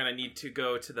off, we're gonna need to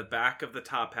go to the back of the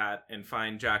top hat and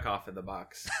find Jack Off in the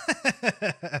box,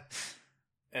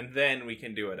 and then we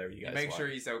can do whatever you guys Make want. sure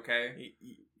he's okay.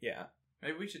 Yeah.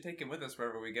 Maybe we should take him with us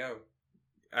wherever we go.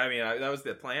 I mean, that was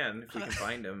the plan. If we can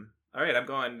find him. All right, I'm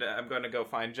going to go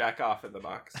find Jack Off in the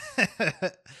box. All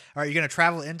right, you're gonna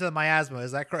travel into the miasma.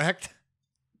 Is that correct?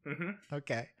 Mm-hmm.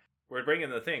 Okay. We're bringing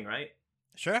the thing, right?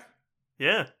 Sure.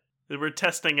 Yeah. We're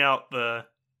testing out the...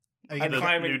 Are you I'm gonna, new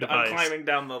climbing device.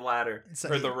 down the ladder So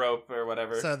or he- the rope or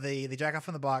whatever. so the jack off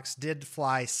in the box did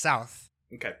fly south.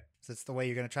 Okay. So it's the way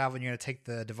you're gonna travel, and you're gonna take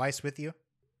the device with you.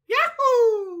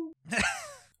 Yahoo!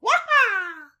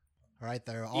 All right,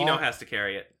 they're all Eno has to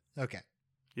carry it. okay.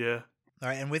 Yeah. All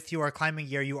right, and with your climbing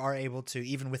gear, you are able to,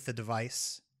 even with the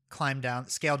device,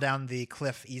 scale down the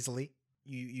cliff easily.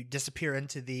 You disappear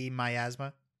into the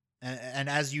miasma, and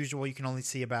as usual, you can only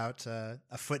see about a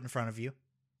foot in front of you.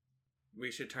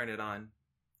 We should turn it on.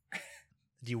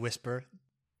 Do you whisper?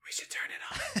 We should turn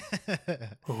it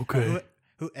on. Okay.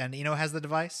 Who and Eno has the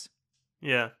device?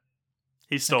 Yeah.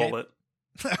 He stole Okay. it.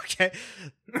 Okay.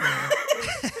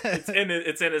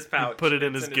 It's in his pouch. Put it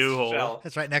in It's his goo hole. shell.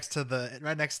 It's right next to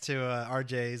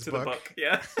RJ's To book. the book.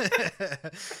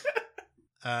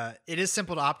 Yeah. It is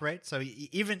simple to operate, so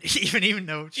even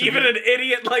though Even an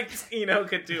idiot like Eno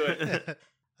could do it.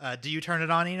 do you turn it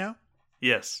on, Eno?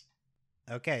 Yes.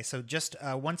 Okay, so just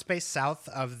one space south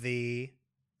of the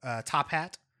top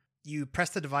hat, you press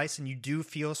the device and you do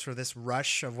feel sort of this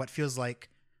rush of what feels like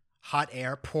hot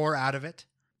air pour out of it.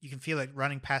 You can feel it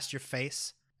running past your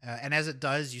face, and as it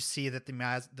does, you see that the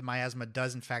miasma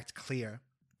does in fact clear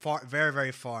far, very,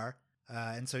 very far,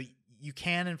 and so you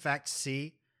can in fact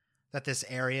see that this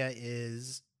area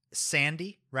is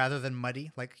sandy rather than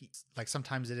muddy, like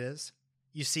sometimes it is.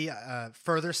 You see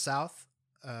further south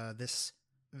this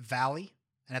valley,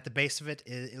 and at the base of it,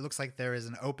 it looks like there is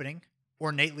an opening,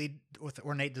 with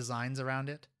ornate designs around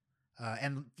it.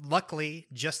 And luckily,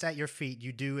 just at your feet,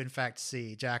 you do in fact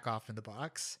see Jack Off in the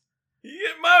box. Yeah,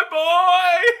 my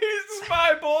boy! He's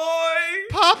my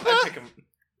boy! Papa!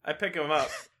 I pick him up.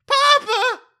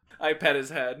 Papa! I pet his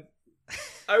head.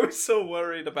 I was so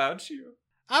worried about you.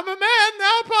 I'm a man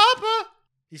now, Papa!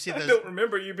 You see I those... don't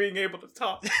remember you being able to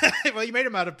talk. Well, you made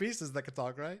him out of pieces that could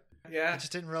talk, right? I Yeah.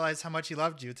 just didn't realize how much he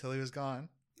loved you till he was gone.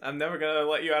 I'm never gonna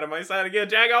let you out of my sight again.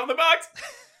 Jack Off the box!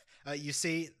 You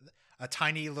see a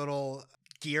tiny little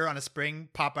gear on a spring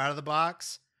pop out of the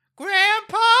box.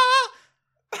 Grandpa!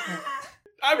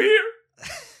 I'm here!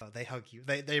 Oh, they hug you.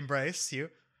 They embrace you.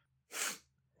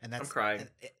 And that's I'm crying.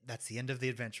 That's the end of the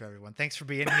adventure, everyone. Thanks for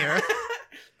being here.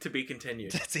 To be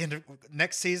continued. That's the end of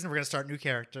next season. We're gonna start new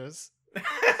characters.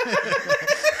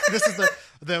 This is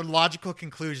the logical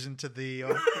conclusion to the.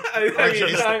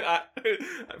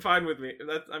 I'm fine with me.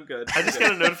 I'm good. I just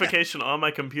got a notification on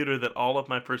my computer that all of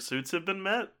my pursuits have been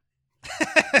met.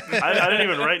 I didn't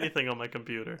even write anything on my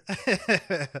computer.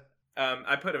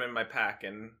 I put them in my pack,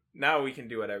 and now we can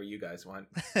do whatever you guys want.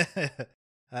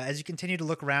 As you continue to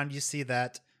look around, you see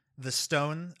that the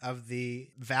stone of the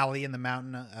valley in the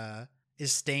mountain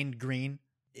is stained green.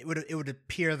 It would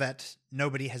appear that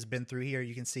nobody has been through here.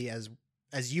 You can see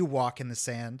as you walk in the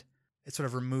sand, it sort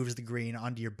of removes the green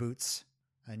onto your boots,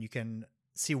 and you can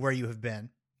see where you have been.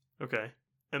 Okay.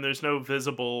 And there's no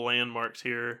visible landmarks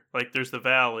here. Like, there's the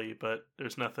valley, but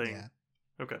there's nothing. Yeah.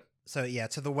 Okay. So, yeah,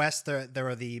 to the west, there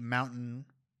are the mountain...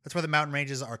 That's where the mountain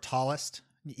ranges are tallest.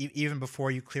 Even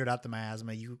before you cleared out the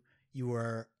miasma, you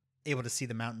were able to see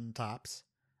the mountain tops.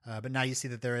 But now you see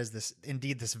that there is this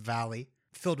valley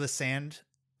filled with sand.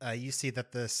 You see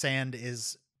that the sand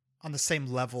is on the same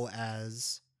level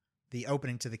as the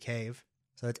opening to the cave.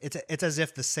 So it's as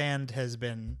if the sand has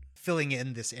been filling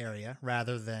in this area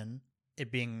rather than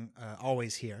it being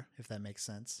always here, if that makes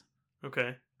sense.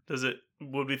 Okay.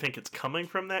 Would we think it's coming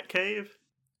from that cave?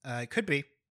 It could be.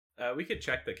 We could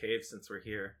check the cave since we're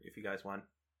here, if you guys want.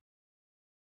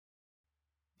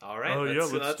 All right. Oh,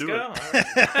 let's do go.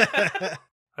 it.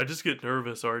 I just get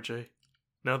nervous, RJ.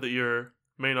 Now that your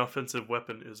main offensive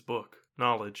weapon is book,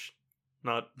 knowledge,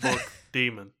 not book,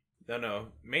 demon. No.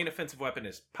 Main offensive weapon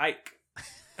is pike.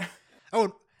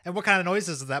 Oh, and what kind of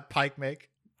noises does that pike make?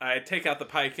 I take out the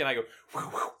pike and I go...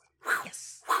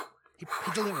 Yes. He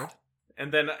delivered.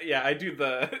 And then, I do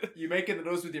the... You making the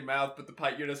noise with your mouth, but the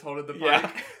pike, you're just holding the Yeah.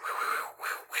 pike.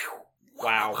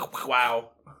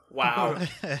 Wow.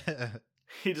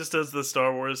 He just does the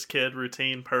Star Wars kid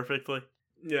routine perfectly.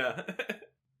 Yeah.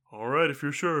 All right, if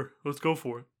you're sure, let's go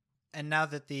for it. And now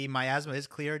that the miasma is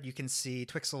cleared, you can see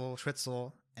Twixel,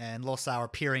 Schwitzel, and Lil Sour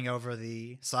peering over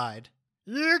the side.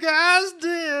 You guys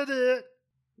did it!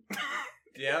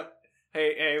 Yep.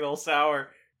 Hey, little sour.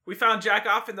 We found Jack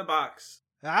Off in the box.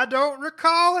 I don't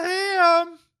recall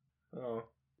him! Oh.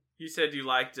 You said you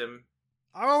liked him.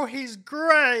 Oh, he's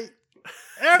great!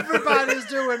 Everybody's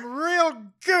doing real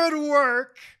good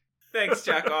work! Thanks,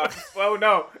 Jack Off. Oh,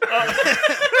 no.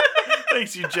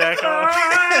 Thanks, you jack off.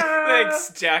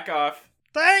 Thanks, Jack Off.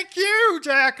 Thank you,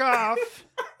 Jack Off!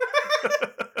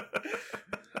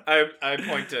 I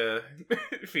point to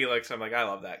Felix. I'm like, I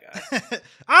love that guy.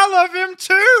 I love him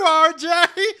too,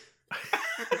 RJ!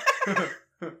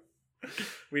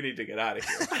 We need to get out of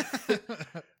here.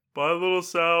 Bye, little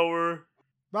sour.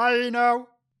 Bye, Eno.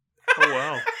 Oh,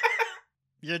 wow.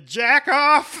 You jack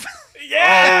off!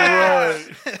 Yeah!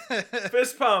 All right.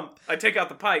 Fist pump. I take out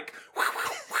the pike.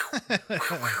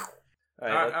 All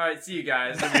right, see you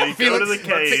guys. We go to the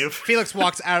cave. Felix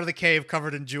walks out of the cave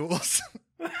covered in jewels.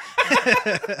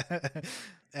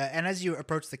 And as you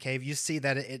approach the cave, you see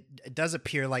that it does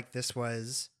appear like this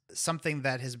was something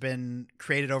that has been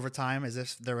created over time, as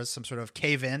if there was some sort of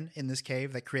cave-in this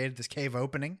cave that created this cave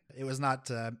opening. It was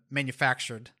not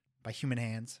manufactured by human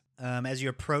hands. As you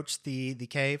approach the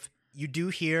cave, you do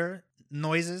hear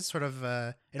noises, sort of,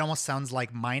 it almost sounds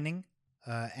like mining.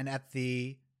 And at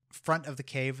the front of the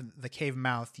cave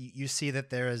mouth, you see that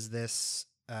there is this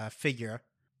figure.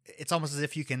 It's almost as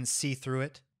if you can see through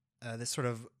it, this sort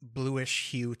of bluish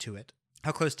hue to it.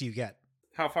 How close do you get?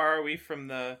 How far are we from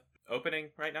the opening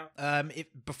right now?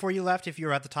 Before you left, if you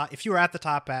were at the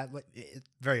top at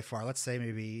very far, let's say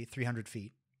maybe 300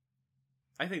 feet.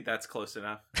 I think that's close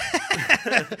enough.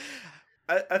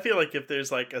 I feel like if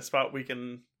there's like a spot we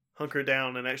can hunker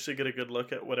down and actually get a good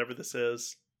look at whatever this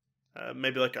is,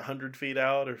 maybe like 100 feet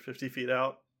out or 50 feet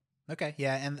out. Okay,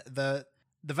 yeah, and the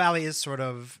valley is sort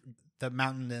of, the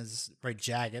mountain is very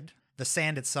jagged. The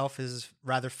sand itself is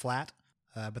rather flat,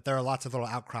 but there are lots of little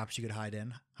outcrops you could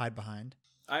hide behind.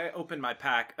 I opened my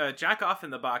pack. Jack Off in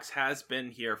the box has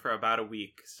been here for about a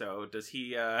week, so does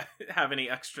he have any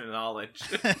extra knowledge?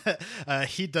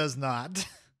 He does not.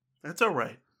 That's all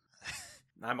right.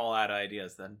 I'm all out of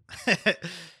ideas then.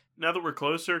 Now that we're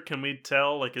closer, can we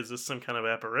tell, like, is this some kind of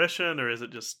apparition, or is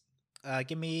it just...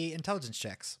 Give me intelligence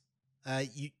checks.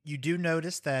 You do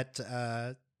notice that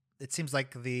it seems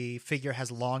like the figure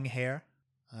has long hair.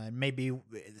 Maybe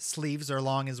sleeves are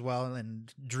long as well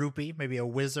and droopy. Maybe a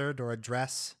wizard or a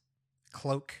dress,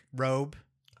 cloak, robe.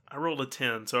 I rolled a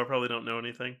 10, so I probably don't know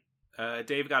anything.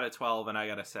 Dave got a 12 and I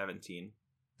got a 17.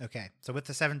 Okay, so with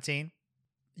the 17,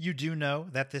 you do know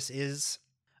that this is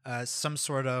some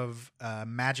sort of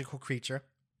magical creature.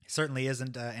 It certainly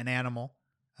isn't an animal.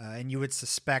 and you would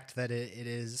suspect that it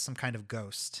is some kind of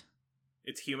ghost.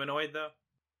 It's humanoid though.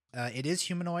 It is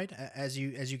humanoid. As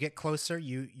you get closer,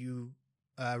 you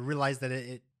realize that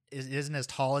it isn't as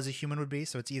tall as a human would be.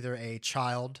 So it's either a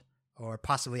child or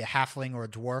possibly a halfling or a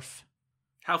dwarf.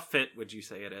 How fit would you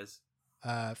say it is?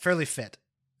 Fairly fit,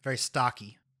 very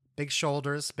stocky, big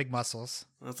shoulders, big muscles.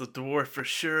 That's a dwarf for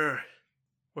sure.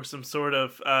 Or some sort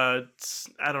of, I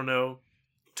don't know,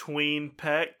 tween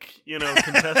peck,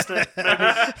 contestant,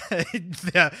 maybe?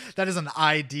 Yeah, that is an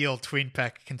ideal tween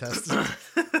peck contestant.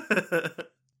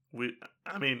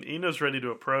 Eno's ready to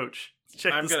approach. Let's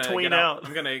check I'm this gonna tween get out.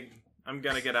 I'm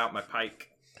gonna get out my pike.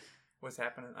 What's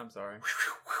happening? I'm sorry.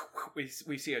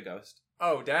 We see a ghost.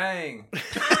 Oh, dang.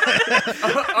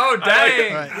 Oh,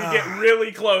 dang. Right. We get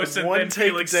really close, and One then take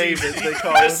Felix David, sees it. they He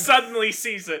call him. just suddenly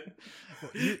sees it.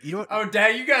 You know, Oh,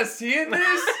 dang. You guys seeing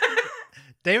this?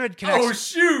 David can. Oh,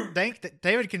 shoot.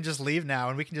 David can just leave now,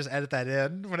 and we can just edit that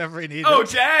in whenever he needs. Oh, it.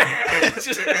 dang!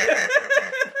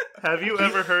 Have you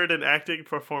ever heard an acting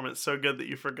performance so good that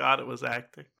you forgot it was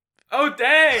acting? Oh,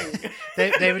 dang!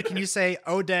 David, can you say,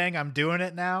 "Oh dang, I'm doing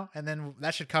it now," and then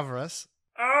that should cover us.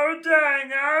 Oh,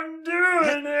 dang! I'm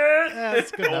doing it. Yeah,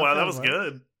 that's good. Oh, enough. wow, that That'll was work.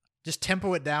 good. Just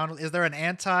tempo it down. Is there an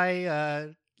anti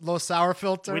low sour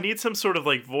filter? We need some sort of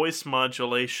voice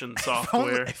modulation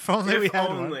software. If only we If had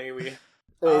one. only we.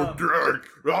 Oh, dang,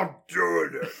 I'm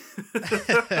doing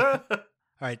it.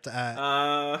 All right.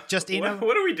 Just Eno?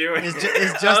 What are we doing? Is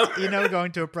just Eno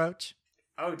going to approach?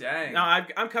 Oh, dang. No,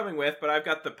 I'm coming with, but I've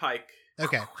got the pike.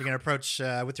 Okay, you're gonna approach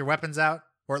with your weapons out,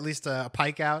 or at least a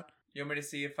pike out. You want me to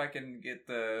see if I can get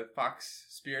the fox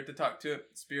spirit to talk to it?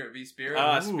 Spirit v spirit?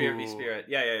 Spirit v Ooh. spirit.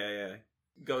 Yeah.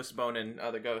 Ghost boning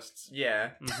other ghosts. Yeah.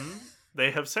 Hmm. They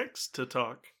have sex to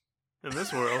talk in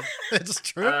this world. It's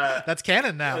true. Uh, That's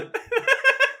canon now.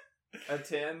 A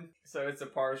 10, so it's a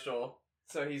partial.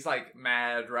 So he's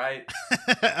mad, right?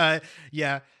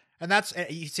 Yeah, and that's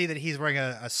you see that he's wearing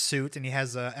a suit and he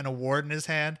has an award in his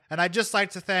hand. And I'd just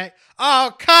like to thank.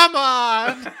 Oh, come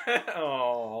on!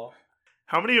 Oh.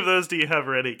 How many of those do you have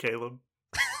ready, Caleb?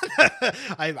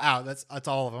 I'm out. That's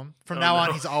all of them. From Oh, now no.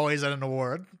 on, he's always at an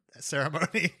award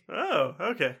ceremony. Oh,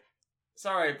 okay.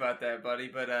 Sorry about that, buddy,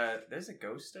 but there's a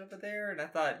ghost over there, and I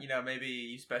thought, maybe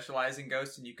you specialize in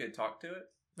ghosts and you could talk to it.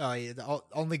 Oh, yeah,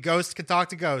 only ghosts can talk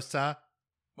to ghosts, huh?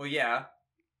 Well, yeah.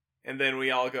 And then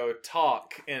we all go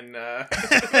talk in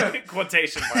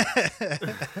quotation marks.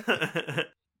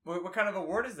 What kind of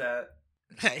award is that?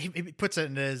 he puts it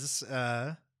in his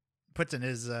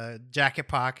jacket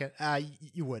pocket.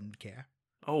 You wouldn't care.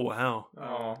 Oh, wow.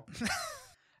 Oh.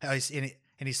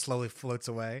 And he slowly floats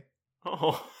away.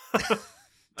 Oh.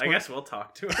 I guess we'll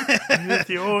talk to him. With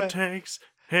your tanks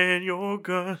and your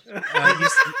guns.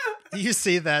 You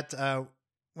see that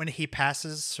when he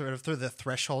passes sort of through the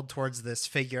threshold towards this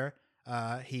figure,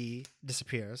 he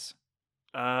disappears.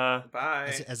 Bye.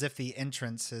 As if the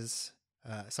entrance has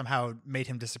somehow made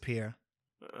him disappear.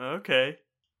 Okay.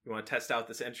 You want to test out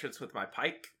this entrance with my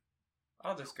pike?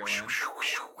 I'll just go in.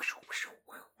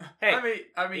 Hey,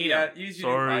 I mean, Eno. yeah, use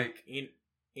your Sorry. mic.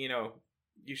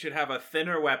 You should have a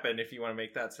thinner weapon if you want to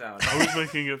make that sound. I was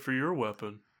making it for your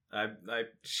weapon. I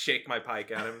shake my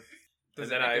pike at him. Does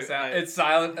And it then make a sound? I- It's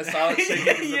silent. A silent shaking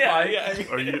of the Yeah, mic. yeah, I mean-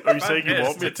 Are you If I'm saying you want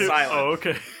pissed, me it's to? silent. Oh,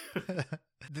 okay.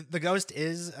 The ghost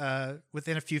is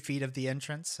within a few feet of the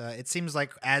entrance. It seems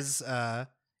like as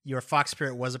your fox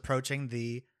spirit was approaching,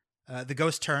 the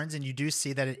ghost turns, and you do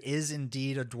see that it is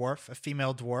indeed a dwarf, a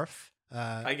female dwarf.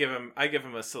 I give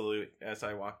him a salute as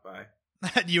I walk by.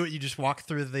 You just walk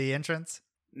through the entrance.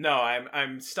 No,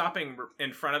 I'm stopping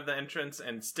in front of the entrance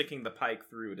and sticking the pike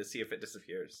through to see if it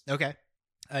disappears. Okay.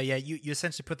 Yeah, you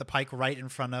essentially put the pike right in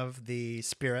front of the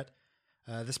spirit.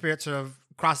 The spirit sort of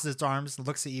crosses its arms and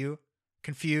looks at you,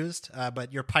 confused,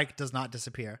 but your pike does not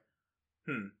disappear.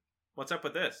 What's up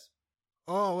with this?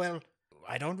 Oh, well,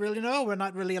 I don't really know. We're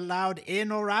not really allowed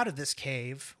in or out of this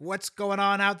cave. What's going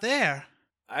on out there?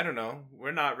 I don't know.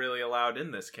 We're not really allowed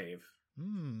in this cave.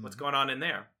 What's going on in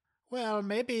there? Well,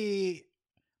 maybe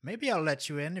I'll let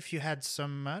you in if you had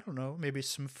some, I don't know, maybe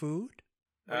some food.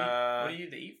 What do you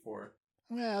to eat for?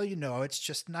 Well, it's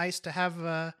just nice to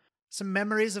have some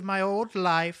memories of my old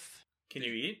life. Can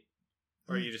you eat?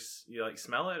 Or you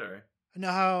smell it, or? No,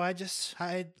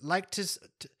 I like to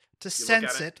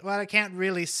sense at it? it. Well, I can't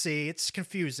really see. It's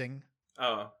confusing.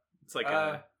 Oh, it's like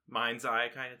a mind's eye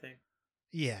kind of thing.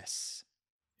 Yes.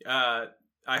 I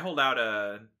hold out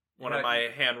one of Yeah. my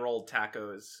hand-rolled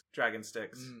tacos, dragon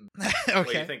sticks. Okay. What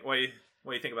do you think? What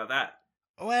do you think about that?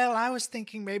 Well, I was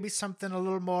thinking maybe something a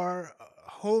little more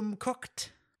home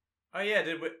cooked. Oh yeah,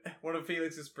 one of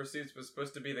Felix's pursuits was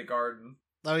supposed to be the garden.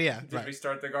 Oh yeah, Did right. we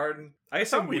start the garden? I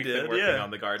assume we we've did, been working yeah. on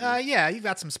the garden. Yeah, you've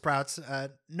got some sprouts.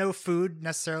 No food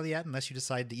necessarily yet, unless you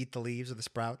decide to eat the leaves of the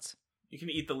sprouts. You can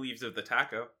eat the leaves of the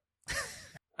taco.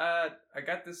 I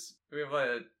got this. We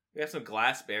have some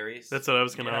glass berries. That's what I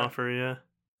was gonna Yeah. offer. Yeah.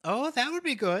 Oh, that would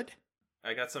be good.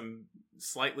 I got some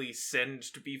slightly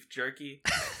singed beef jerky.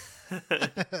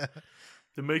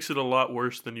 It makes it a lot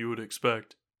worse than you would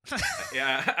expect.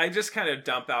 Yeah, I just kind of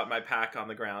dump out my pack on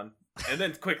the ground and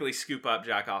then quickly scoop up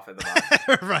Jack off at the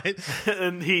bottom. Right.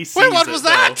 And he sees Wait, what it, was though.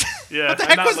 that? Yeah. What the I'm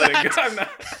heck not was letting that?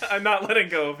 I'm not letting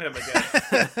go of him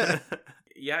again.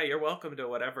 Yeah, you're welcome to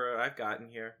whatever I've got in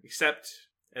here, except,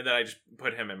 and then I just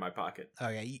put him in my pocket.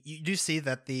 Okay, you do see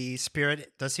that the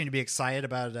spirit does seem to be excited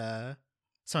about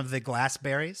some of the glass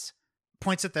berries.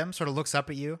 Points at them, sort of looks up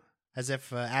at you, as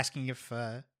if asking if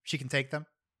she can take them.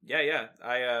 Yeah.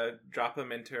 I drop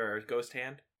them into her ghost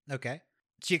hand. Okay.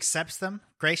 She accepts them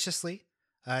graciously.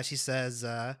 She says,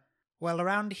 well,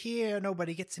 around here,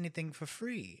 nobody gets anything for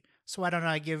free. So why don't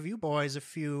I give you boys a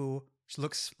few, she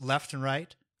looks left and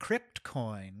right, crypt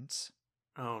coins.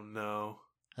 Oh no.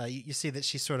 You see that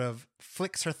she sort of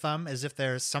flicks her thumb as if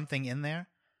there's something in there.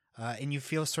 And you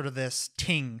feel sort of this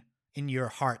ting in your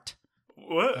heart.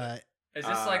 What? Is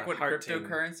this like what heart ting.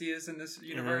 cryptocurrency is in this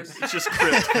universe? It's just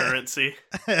cryptocurrency.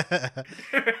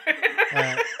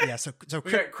 Yeah, so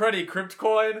We got cruddy crypt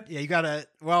coin. yeah, you gotta.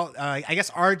 Well, I guess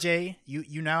RJ,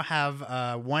 you now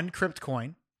have one crypt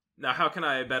coin. Now, how can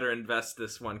I better invest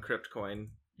this one crypt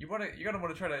coin? You're gonna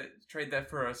want to try to trade that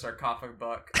for a sarcophagus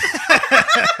buck.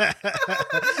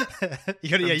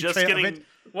 You Just trade- getting.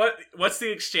 What's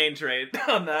the exchange rate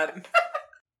on that?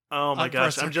 Oh my for a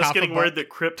gosh! I'm just getting sarcophagus. word that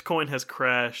CryptCoin has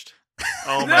crashed.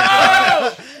 Oh my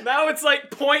god! No! Now it's like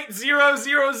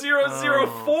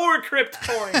 0.00004 crypt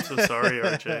coin. So sorry,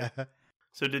 RJ.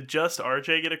 So did just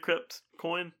RJ get a crypt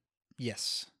coin?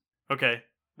 Yes. Okay.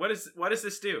 What does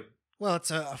this do? Well,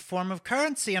 it's a form of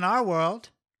currency in our world.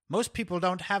 Most people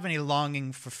don't have any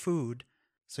longing for food,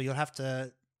 so you'll have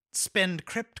to spend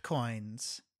crypt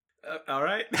coins. All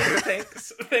right.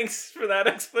 Thanks for that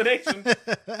explanation.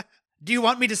 Do you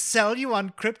want me to sell you on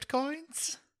crypt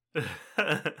coins?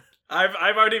 I've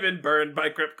already been burned by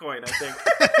crypt coin, I think.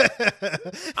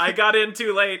 I got in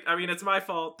too late. I mean, it's my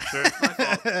fault. Sure. It's my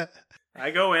fault.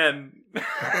 I go in.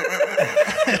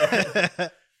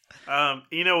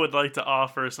 Eno would like to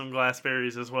offer some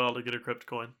glassberries as well to get a crypt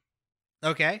coin.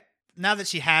 Okay. Now that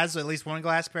she has at least one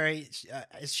glassberry,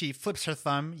 as she flips her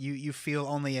thumb, you feel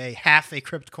only a half a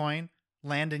crypt coin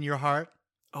land in your heart.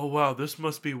 Oh wow, this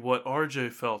must be what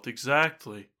RJ felt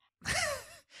exactly.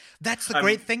 That's the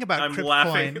great thing about I'm crypt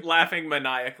laughing coin.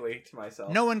 maniacally to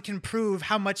myself. No one can prove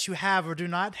how much you have or do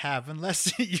not have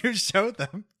unless you show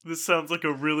them. This sounds like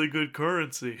a really good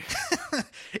currency.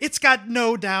 It's got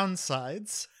no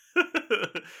downsides.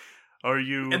 Are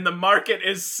you And the market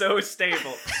is so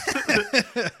stable.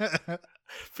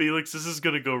 Felix? This is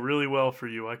gonna go really well for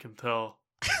you, I can tell.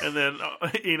 And then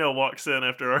Eno walks in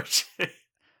after RJ.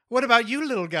 What about you,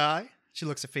 little guy? She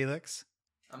looks at Felix.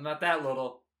 I'm not that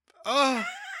little. Oh,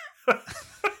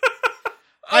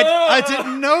 I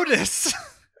didn't notice.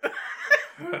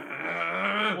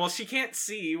 Well, she can't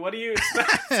see. What do you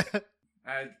expect?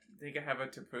 I think I have a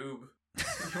tapoob.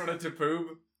 You want a tapoob?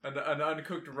 An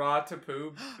uncooked raw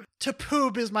tapoob?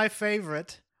 Tapoob is my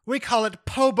favorite. We call it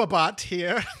Pobabot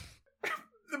here.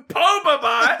 The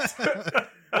Pobabot?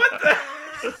 What the?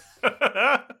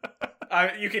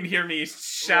 You can hear me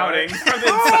shouting from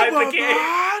inside the cave.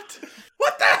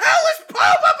 What the hell is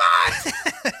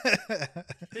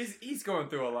Pobabot? He's going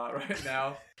through a lot right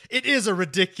now. It is a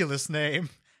ridiculous name.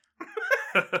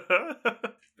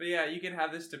 But yeah, you can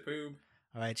have this tapoob.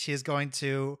 All right, she is going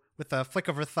to, with a flick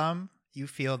of her thumb, you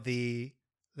feel there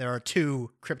are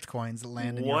 2 crypt coins that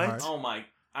land in your What? heart. Oh my!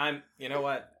 You know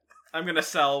what? I'm gonna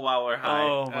sell while we're high.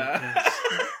 Oh my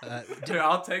gosh. Dude,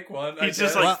 I'll take one. I He's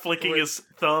just guess. like flicking his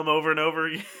thumb over and over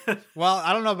again. Well,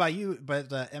 I don't know about you,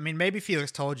 but I mean, maybe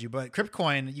Felix told you, but crypt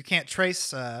coin you can't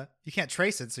trace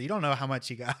it, so you don't know how much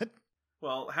you got.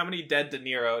 Well, how many dead De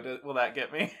Niro will that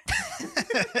get me?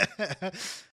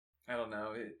 I don't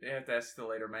know. You have to ask the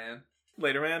later man.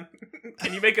 Later, man.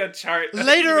 Can you make a chart? Can you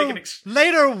later, make an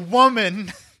later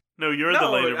woman. No, you're the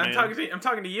later I'm man.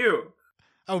 talking to you.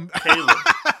 Oh, Caleb.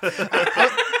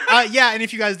 yeah, and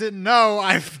if you guys didn't know,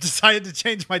 I've decided to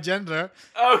change my gender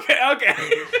Okay.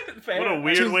 Fair. What a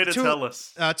weird To- way to to- tell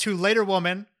us. to later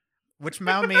woman, which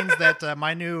now means that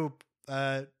my new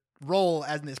role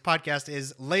as in this podcast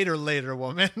is later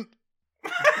woman.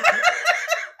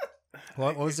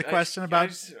 What was the question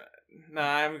about Nah,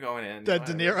 I'm going in. De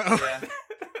Niro?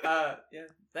 Yeah. Yeah.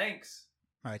 Thanks.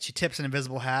 All right, she tips an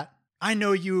invisible hat I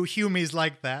know you Humies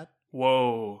like that.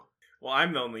 Whoa. Well,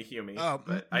 I'm the only Hume, Oh,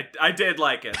 but I did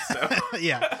like it, so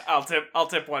Yeah. I'll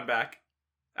tip one back.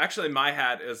 Actually, my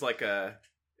hat is like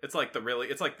it's like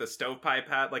the stovepipe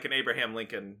hat, like an Abraham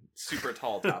Lincoln super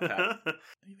tall top hat.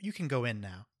 You can go in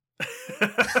now.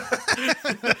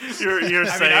 You're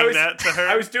saying that to her?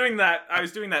 I was doing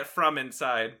that from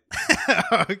inside.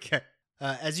 Okay.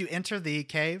 As you enter the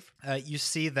cave, you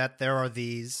see that there are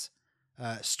these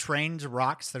strange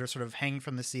rocks that are sort of hanging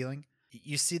from the ceiling.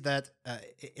 You see that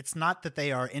it's not that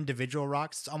they are individual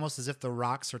rocks. It's almost as if the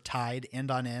rocks are tied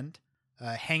end on end,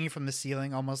 hanging from the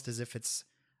ceiling, almost as if it's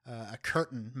a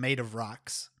curtain made of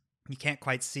rocks. You can't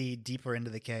quite see deeper into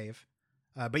the cave.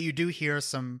 But you do hear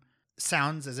some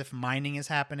sounds as if mining is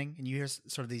happening, and you hear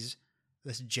sort of this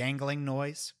jangling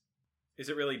noise. Is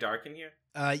it really dark in here?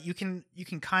 You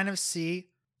can kind of see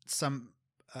some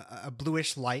a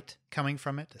bluish light coming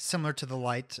from it, similar to the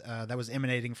light that was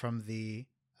emanating from the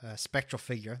spectral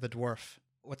figure, the dwarf.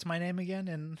 What's my name again?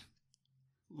 In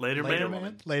Later man?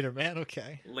 Woman. Later man.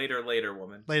 Okay. Later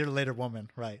woman. Later woman.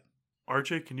 Right.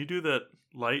 RJ, can you do that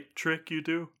light trick you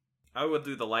do? I will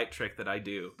do the light trick that I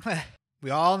do. We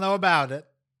all know about it.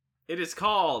 It is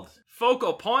called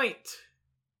focal point.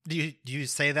 Do you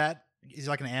say that? Is it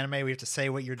like an anime where you have to say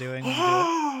what you're doing when you do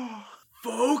it?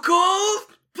 Focal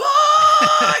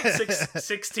point.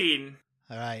 16.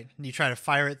 All right. And you try to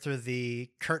fire it through the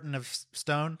curtain of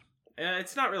stone.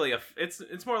 It's not really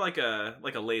it's more like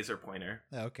a laser pointer.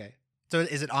 Okay. So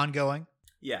is it ongoing?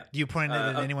 Yeah. Do you point it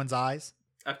at anyone's eyes?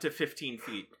 Up to 15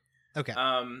 feet. Okay.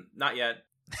 Not yet.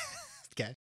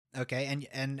 Okay. Okay.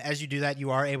 And as you do that,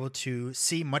 you are able to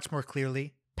see much more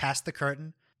clearly past the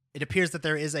curtain. It appears that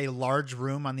there is a large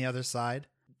room on the other side.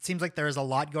 It seems like there is a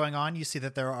lot going on. You see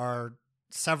that there are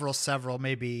several,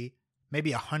 maybe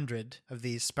 100 of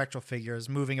these spectral figures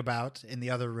moving about in the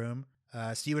other room.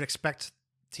 So you would expect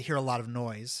to hear a lot of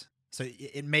noise. So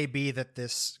it may be that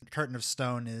this curtain of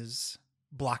stone is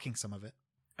blocking some of it.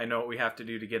 I know what we have to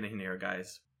do to get in here,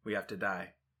 guys. We have to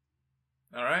die.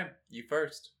 All right, you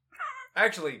first.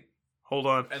 Actually, Hold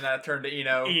on. and then I turned to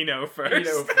Eno. Eno first.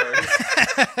 Eno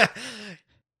first.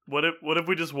 What if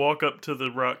we just walk up to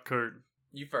the rock curtain?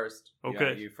 You first.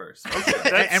 Okay. Yeah, you first.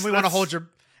 Okay. And we want to hold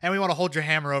your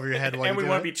hammer over your head while And you we do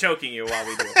want it. to be choking you while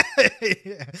we do it.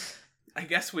 Yeah. I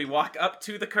guess we walk up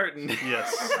to the curtain.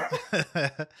 Yes.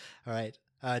 All right.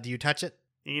 Do you touch it?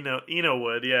 Eno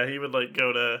would. Yeah, he would like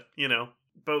go to,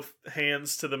 both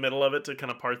hands to the middle of it to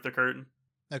kind of part the curtain.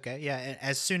 Okay. Yeah. And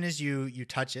as soon as you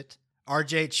touch it,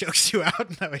 RJ chokes you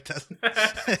out. No, it doesn't.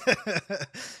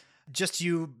 Just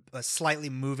you slightly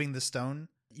moving the stone,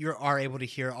 you are able to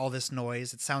hear all this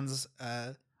noise. It sounds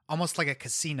almost like a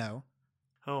casino.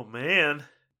 Oh man.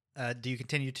 Do you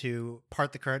continue to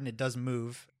part the curtain? It does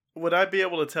move. Would I be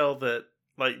able to tell that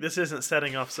like this isn't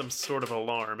setting off some sort of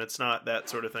alarm? It's not that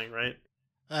sort of thing, right?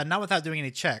 Not without doing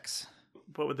any checks.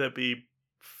 What would that be?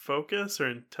 Focus or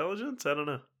intelligence? I don't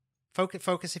know.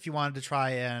 Focus if you wanted to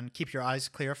try and keep your eyes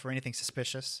clear for anything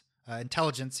suspicious.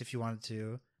 Intelligence if you wanted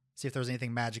to see if there was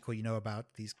anything magical you know about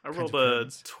these. I kinds rolled of a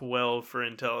curtains. 12 for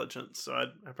intelligence, so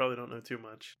I probably don't know too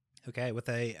much. Okay, with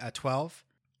a 12,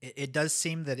 it does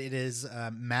seem that it is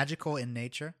magical in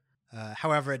nature.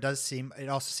 However, it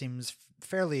also seems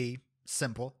fairly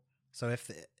simple. So if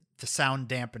the sound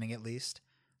dampening at least.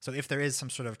 So if there is some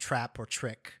sort of trap or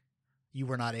trick, you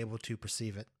were not able to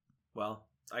perceive it. Well,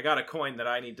 I got a coin that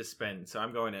I need to spend, so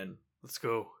I'm going in. Let's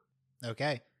go.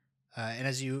 Okay. And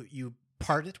as you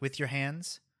part it with your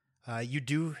hands, you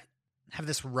do have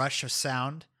this rush of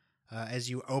sound as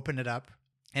you open it up.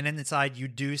 And inside you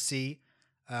do see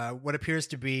what appears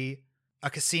to be a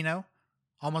casino,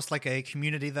 almost like a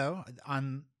community though.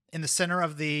 In the center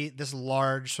of this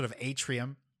large sort of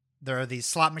atrium, there are these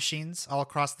slot machines all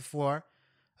across the floor.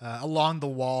 Along the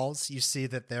walls, you see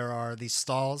that there are these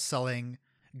stalls selling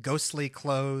ghostly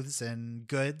clothes and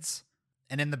goods.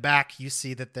 And in the back, you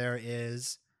see that there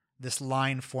is this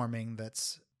line forming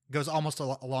that goes almost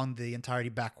along the entirety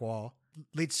back wall,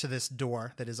 leads to this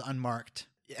door that is unmarked.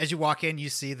 As you walk in, you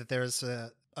see that there's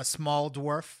a small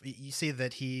dwarf. You see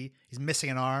that he's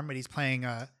missing an arm, but he's playing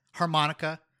a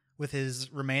harmonica with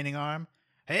his remaining arm.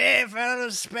 Hey,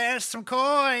 fellas, spare some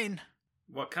coin.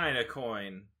 What kind of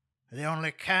coin? The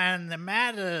only kind that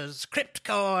matters. Crypt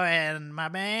coin, my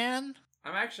man.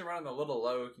 I'm actually running a little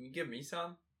low. Can you give me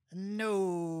some?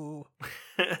 No.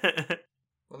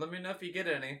 Well, let me know if you get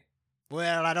any.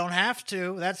 Well, I don't have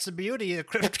to. That's the beauty of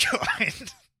crypt coin.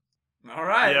 All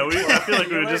right. Yeah, I feel like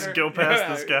See we you would just later. go past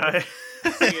this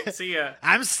guy. See ya.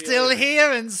 I'm See you still later.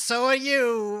 here, and so are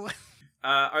you.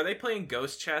 Are they playing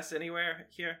ghost chess anywhere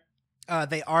here?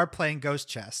 They are playing ghost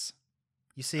chess.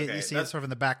 You see it. Okay, You see it sort of in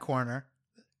the back corner.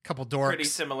 A couple dorks. Pretty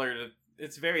similar to.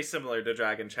 It's very similar to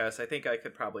Dragon Chess. I think I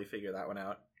could probably figure that one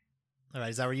out. All right,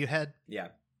 is that where you head? Yeah.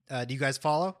 Do you guys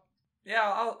follow? Yeah,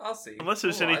 I'll see. Unless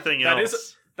there's We'll watch. anything That else.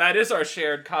 is that is our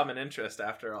shared common interest,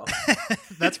 after all.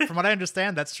 That's from what I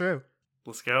understand. That's true.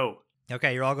 Let's go.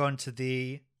 Okay, you're all going to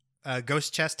the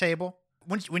ghost chess table.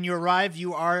 When you arrive,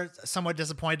 you are somewhat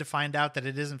disappointed to find out that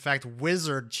it is in fact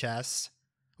wizard chess,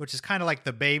 which is kind of like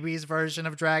the baby's version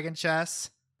of dragon chess.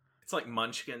 It's like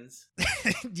Munchkins.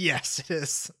 Yes, it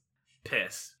is.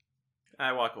 Piss.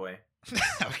 I walk away.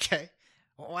 Okay.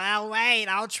 Well, wait,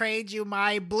 I'll trade you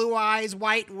my blue eyes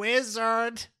white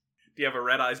wizard. Do you have a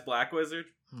red eyes black wizard?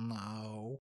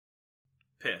 No.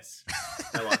 Piss.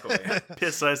 I walk away.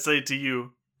 Piss, I say to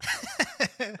you.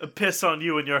 A piss on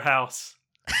you in your house.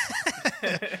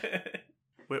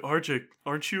 Wait, RJ,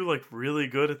 aren't you like really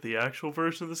good at the actual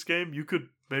version of this game? You could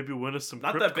maybe win us some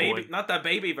Not crypt the baby. coin. Not the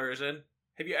baby version.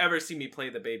 Have you ever seen me play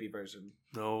the baby version?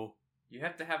 No. You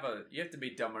have to be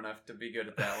dumb enough to be good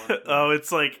at that one. Oh,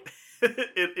 it's like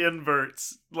it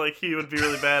inverts. Like he would be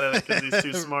really bad at it because he's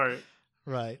too smart.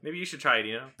 Right. Maybe you should try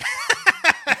it.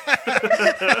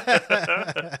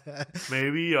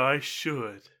 Maybe I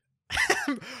should.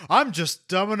 I'm just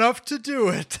dumb enough to do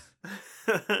it,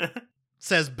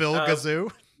 says Bill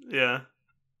Gazoo. Yeah.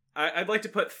 I'd like to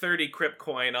put 30 crypt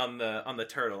coin on the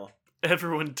turtle.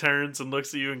 Everyone turns and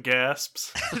looks at you and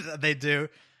gasps. They do.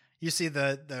 You see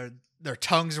their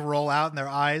tongues roll out and their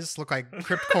eyes look like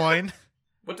crypt coin.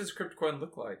 What does crypt coin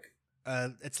look like?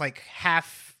 It's like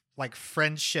half like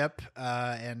friendship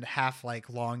and half like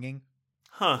longing.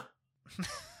 Huh.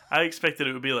 I expected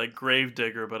it would be like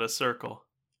Gravedigger, but a circle.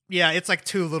 Yeah, it's like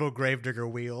two little gravedigger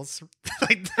wheels.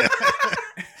 Like,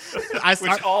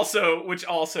 which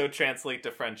also translate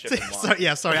to friendship and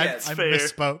longing. Sorry, I fair.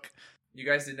 misspoke. You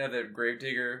guys didn't know that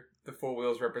Gravedigger, the 4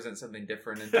 wheels represent something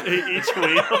different. Each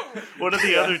wheel. What are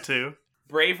the other two?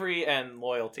 Bravery and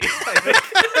loyalty,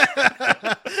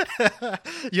 I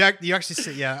think. you actually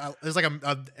see, there's like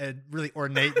a really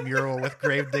ornate mural with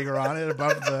Gravedigger on it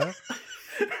above the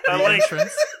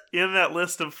entrance. In that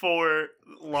list of 4,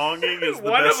 longing is the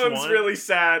one best of them's one. really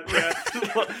sad. Yeah.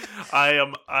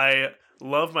 I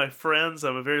love my friends.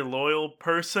 I'm a very loyal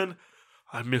person.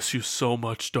 I miss you so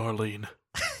much, Darlene.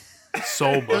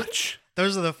 So much.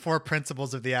 Those are the 4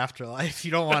 principles of the afterlife.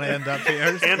 You don't want to end up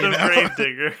here. And a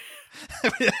Gravedigger.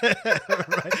 Right.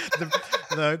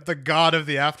 The god of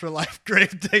the afterlife,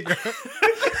 Gravedigger.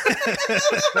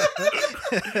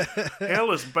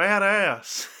 Hell is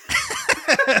badass.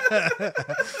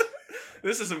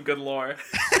 This is some good lore.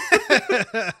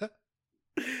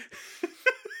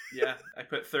 Yeah, I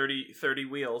put 30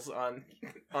 wheels on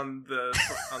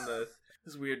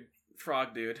this weird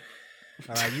frog dude.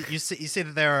 All right, you see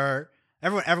that there are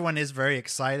everyone is very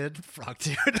excited. Frog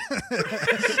dude.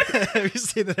 You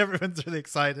see that everyone's really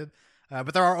excited,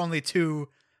 but there are only 2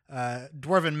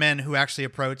 dwarven men who actually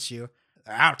approach you.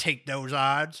 I'll take those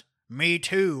odds. Me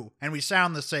too, and we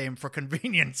sound the same for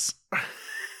convenience.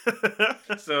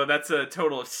 So that's a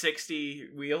total of 60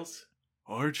 wheels.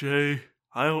 RJ,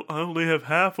 I only have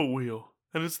half a wheel,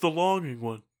 and it's the longing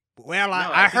one. Well,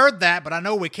 I I heard that, but I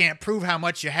know we can't prove how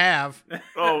much you have.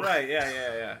 Oh, Right,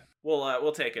 yeah.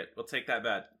 We'll take it. We'll take that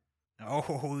bet.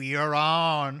 Oh, you're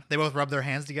on. They both rub their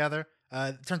hands together.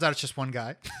 It turns out it's just one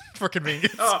guy for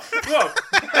convenience. Oh, whoa!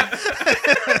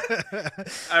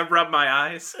 I rub my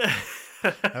eyes.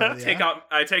 Yeah?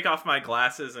 I take off my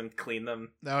glasses and clean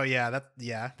them. Oh yeah,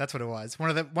 that's what it was. One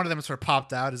of them sort of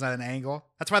popped out. Is that an angle?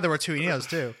 That's why there were 2 Enos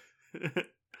too.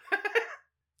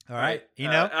 All right,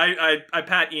 Eno. I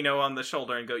pat Eno on the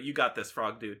shoulder and go, "You got this,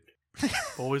 frog dude."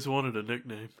 Always wanted a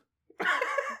nickname.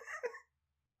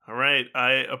 All right,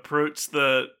 I approach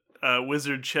the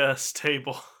wizard chess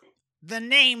table. The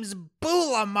name's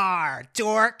Boulamar,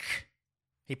 dork.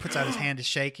 He puts out his hand to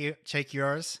shake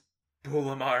yours.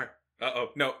 Boulamar. Uh-oh.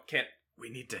 No, can't. We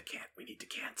need to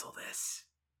cancel this.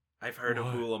 I've heard of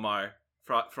What? Boulamar.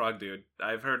 Frog dude.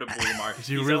 I've heard of Boulamar. Is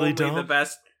he He's really only dumb? the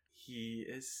best. He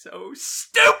is so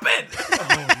stupid!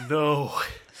 Oh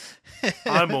no.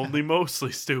 I'm only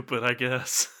mostly stupid, I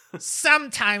guess.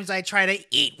 Sometimes I try to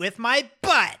eat with my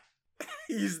butt.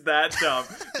 He's that dumb.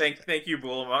 Thank you,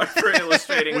 Boulamar, for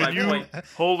illustrating my point.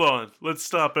 Hold on, let's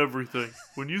stop everything.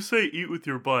 When you say eat with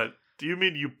your butt, do you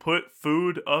mean you put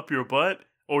food up your butt,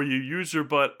 or you use your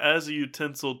butt as a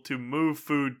utensil to move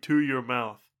food to your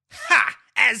mouth? Ha!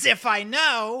 As if I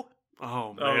know. Oh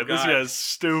Oh, man, this God. guy's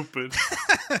stupid.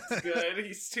 He's good.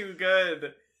 He's too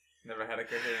good. Never had a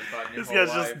coherent thought in your This whole guy's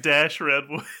life. just Dash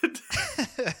Redwood.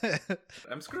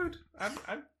 I'm screwed.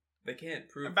 I'm They can't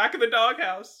prove. back in the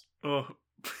doghouse. Oh.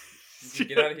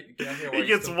 Get out of here! Get out of here! while He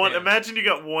you gets still one. can. Imagine you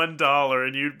got $1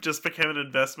 and you just became an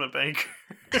investment banker.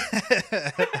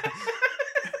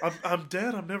 I'm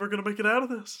dead. I'm never gonna make it out of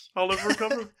this. I'll never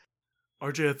recover.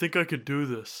 RJ, I think I could do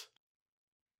this.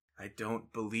 I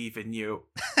don't believe in you.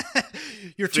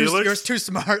 You're Felix? too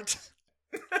smart.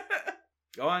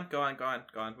 Go on.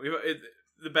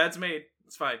 The bed's made.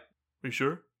 It's fine. Are you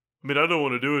sure? I mean, I don't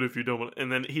want to do it if you don't want.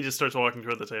 And then he just starts walking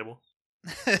toward the table.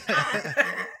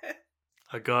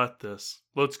 I got this.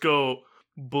 Let's go.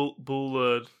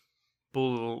 Bull.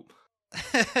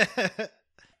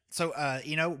 So,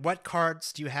 what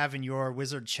cards do you have in your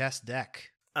wizard chess deck?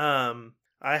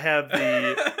 I have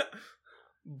the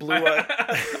blue.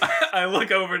 I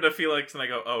look over to Felix and I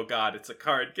go, "Oh God, it's a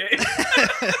card game."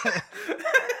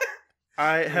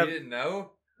 I You have. didn't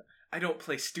know? I don't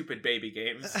play stupid baby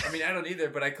games. I mean, I don't either,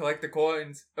 but I collect the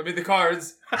coins. I mean, the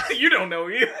cards. You don't know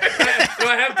either. Well,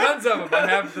 I have tons of them. I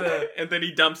have the. And then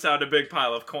he dumps out a big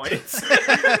pile of coins.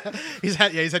 he's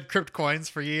had crypt coins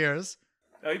for years.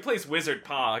 Oh, he plays Wizard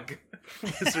Pog.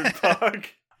 Wizard Pog.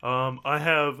 I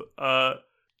have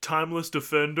Timeless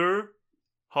Defender,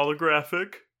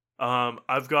 holographic.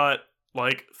 I've got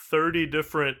like 30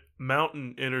 different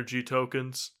mountain energy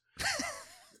tokens.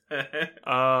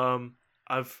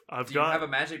 I've Do got. you have a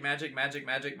magic?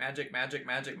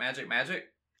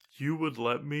 You would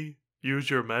let me use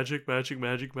your magic? This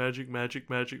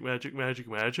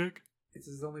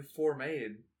is only 4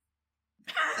 made.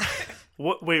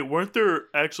 What? Wait, weren't there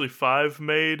actually 5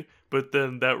 made? But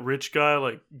then that rich guy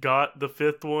like got the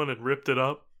 5th one and ripped it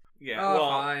up. Yeah, Oh,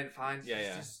 well, fine.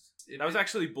 Yeah. That was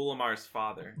actually Bulamar's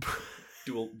father.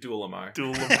 Dulamar.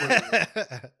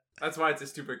 That's why it's a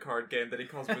stupid card game that he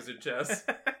calls Wizard Chess.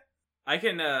 I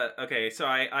can, okay, so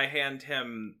I hand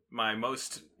him my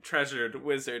most treasured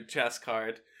wizard chess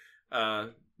card,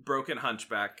 Broken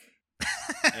Hunchback.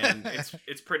 And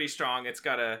it's pretty strong. It's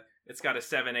got a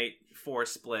 7-8-4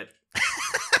 split.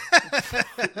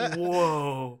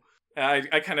 Whoa.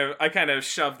 I kind of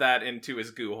shove that into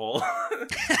his goo hole.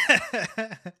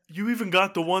 You even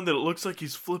got the one that it looks like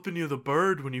he's flipping you the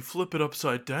bird when you flip it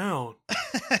upside down.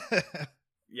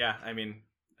 Yeah, I mean,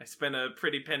 I spent a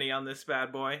pretty penny on this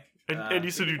bad boy. And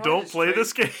you said you probably don't just play trade-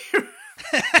 this game?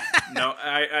 No,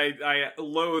 I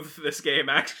loathe this game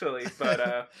actually,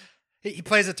 but he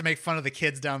plays it to make fun of the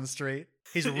kids down the street.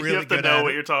 He's really you have to good know at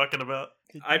what it. you're talking about.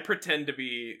 I pretend to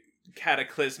be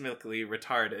cataclysmically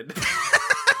retarded.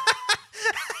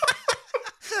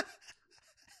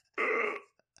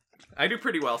 I do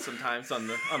pretty well sometimes on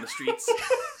the streets.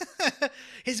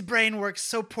 His brain works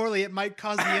so poorly it might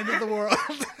cause the end of the world.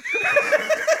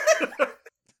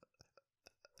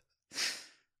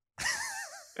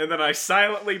 And then I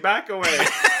silently back away.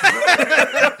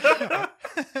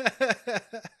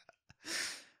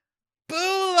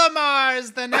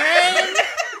 Bulamar's the name.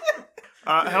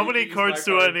 How many cards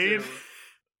do I need?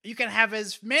 You can have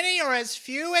as many or as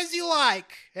few as you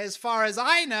like, as far as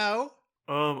I know.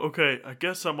 Okay, I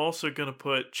guess I'm also gonna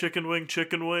put chicken wing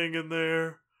in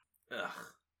there. Ugh.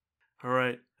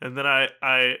 Alright. And then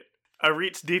I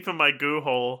reach deep in my goo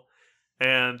hole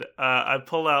and I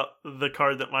pull out the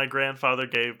card that my grandfather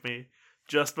gave me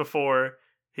just before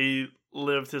he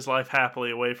lived his life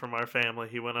happily away from our family.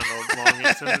 He went on a long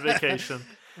extended vacation.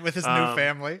 With his new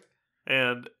family.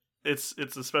 And it's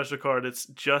a special card. It's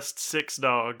Just 6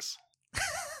 Dogs.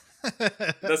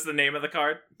 That's the name of the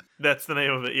card? That's the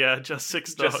name of it, yeah. Just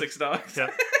 6 Dogs. Just 6 dogs? Yeah.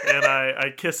 And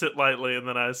I kiss it lightly and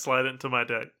then I slide it into my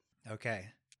deck. Okay.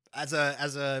 As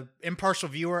a impartial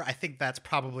viewer, I think that's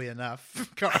probably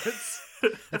enough cards.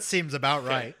 That seems about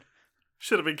right.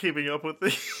 Should have been keeping up with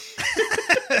these.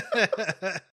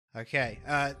 Okay.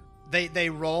 They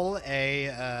roll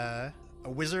a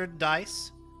wizard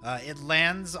dice. It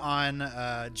lands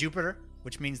on Jupiter,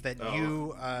 which means that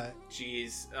you.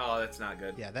 Jeez. Oh, that's not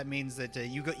good. Yeah, that means that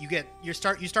you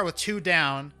start with 2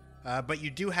 down, but you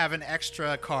do have an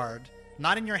extra card,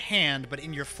 not in your hand, but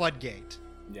in your floodgate.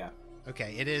 Yeah.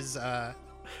 Okay, it is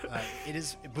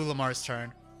Bulamar's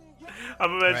turn.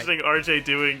 I'm imagining RJ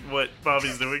doing what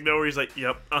Bobby's doing, though, where he's like,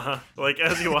 yep, like,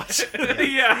 as you watch.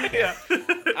 Yeah.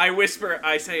 I whisper,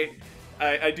 I say,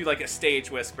 I do like a stage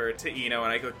whisper to Eno,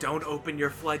 and I go, don't open your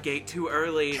floodgate too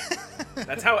early.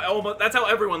 That's how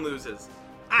everyone loses.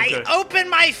 I open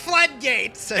my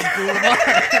floodgate, says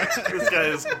Bulamar. This guy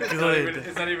is good.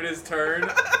 It's not even his turn.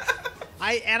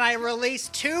 I release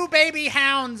 2 baby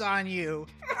hounds on you.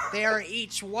 They are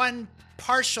each one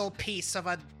partial piece of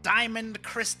a diamond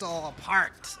crystal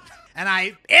apart. And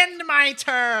I end my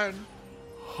turn.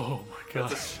 Oh my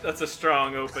gosh. That's a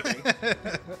strong opening.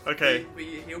 Okay.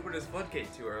 He opened his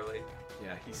floodgate too early.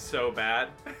 Yeah, he's so bad.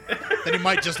 Then he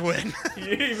might just win.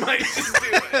 He might just do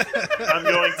it. I'm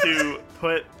going to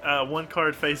put one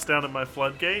card face down in my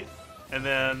floodgate, and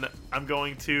then I'm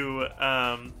going to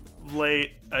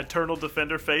lay Eternal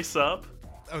Defender face up.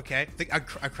 Okay,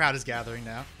 a crowd is gathering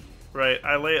now. Right,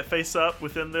 I lay it face up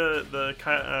within the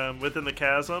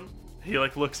chasm. He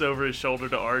like looks over his shoulder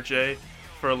to RJ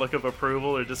for a look of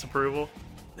approval or disapproval.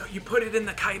 No, you put it in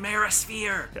the Chimera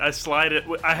Sphere. I slide it.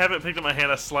 I haven't picked up my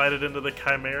hand. I slide it into the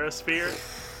Chimera Sphere.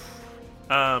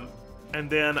 And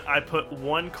then I put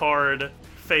one card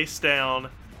face down,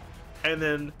 and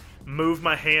then move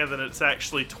my hand, and it's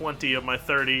actually 20 of my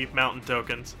 30 mountain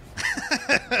tokens.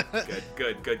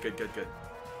 Good.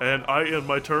 And I end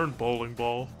my turn, bowling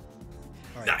ball.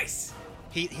 All right. Nice.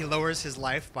 He lowers his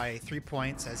life by 3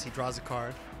 points as he draws a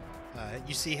card.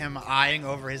 You see him eyeing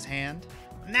over his hand.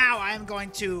 Now I am going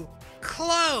to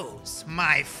close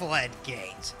my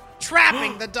floodgate,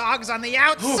 trapping the dogs on the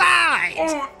outside.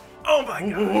 Oh my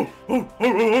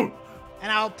god.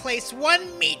 And I'll place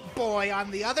one meat boy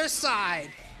on the other side.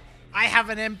 I have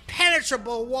an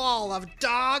impenetrable wall of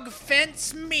dog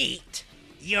fence meat.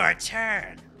 Your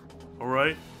turn.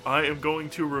 Alright, I am going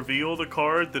to reveal the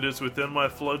card that is within my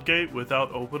floodgate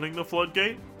without opening the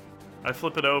floodgate. I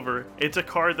flip it over. It's a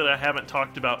card that I haven't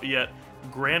talked about yet.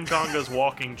 Grand Gonga's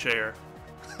walking chair.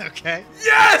 Okay.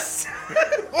 Yes!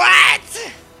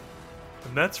 What?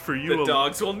 And that's for you. The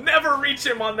dogs will never reach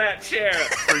him on that chair.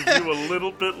 For you a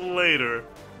little bit later,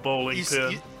 bowling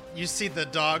pin. You see the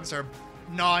dogs are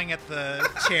gnawing at the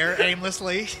chair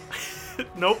aimlessly.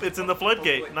 Nope, it's in the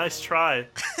floodgate. Nice try.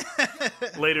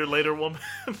 Later, woman.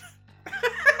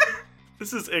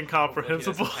 This is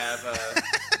incomprehensible.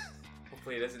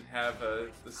 Hopefully he doesn't have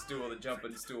the stool, the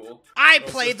jumping stool. I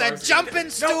played the jumping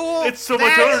stool. It's so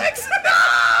much No!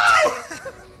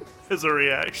 as a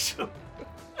reaction.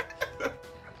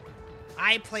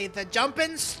 I played the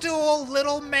jumping stool,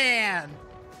 little man.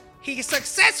 He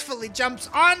successfully jumps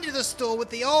onto the stool with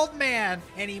the old man,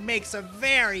 and he makes a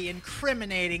very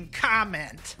incriminating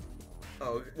comment.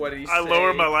 Oh, what did he say? I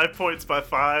lower my life points by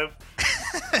 5.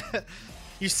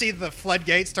 You see the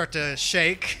floodgates start to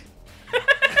shake.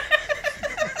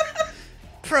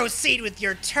 Proceed with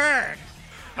your turn.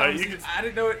 I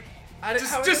didn't know it.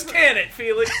 Just can it,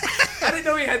 Felix. I didn't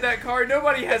know he had that card.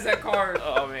 Nobody has that card.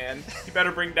 Oh man, you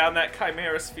better bring down that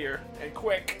Chimera Sphere and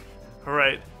quick. All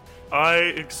right, I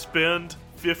expend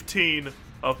 15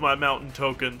 of my mountain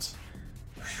tokens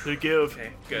to give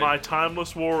my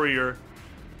timeless warrior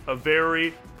a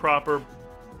very proper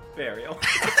burial.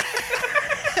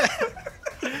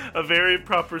 A very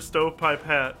proper stovepipe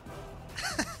hat.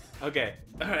 Okay,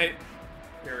 all right.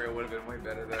 Burial would have been way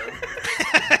better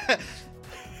though.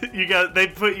 They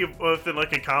put you both in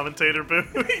like a commentator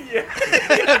booth.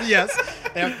 Yeah. Yes.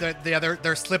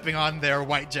 They're slipping on their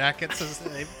white jackets as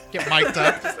they get mic'd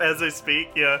up. As they speak,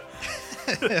 yeah.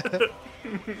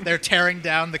 They're tearing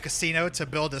down the casino to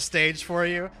build a stage for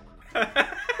you.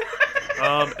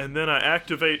 And then I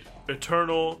activate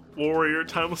Eternal Warrior,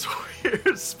 Timeless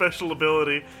Warrior's special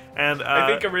ability, and I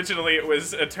think originally it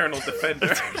was Eternal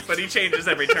Defender, but he changes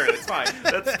every turn. It's fine.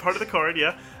 That's part of the card,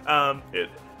 yeah.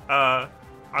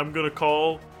 I'm gonna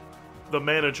call the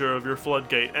manager of your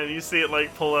floodgate, and you see it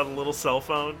like pull out a little cell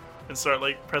phone and start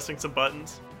like pressing some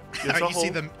buttons.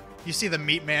 You see the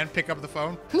meat man pick up the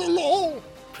phone. Hello.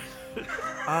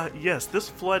 Yes, this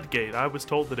floodgate. I was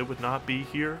told that it would not be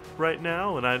here right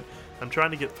now, and I'm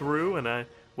trying to get through, and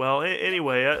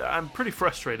anyway, I'm pretty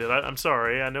frustrated. I'm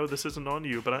sorry. I know this isn't on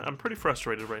you, but I'm pretty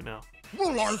frustrated right now.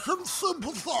 Well, I can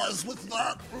sympathize with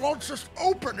that. I'll just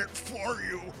open it for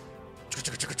you.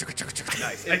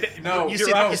 Nice. You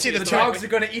see the dogs are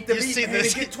gonna eat the meat man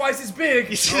and get twice as big.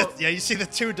 You see the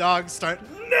two dogs start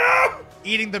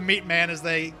eating the meat man as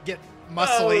they get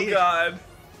muscly. Oh god.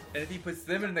 And if he puts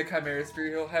them in the Chimera Sphere,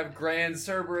 he'll have Grand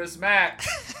Cerberus Max.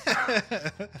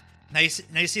 Now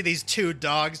you see these two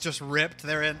dogs just ripped.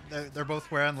 They're both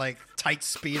wearing like tight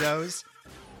Speedos.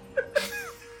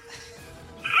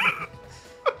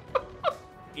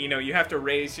 You have to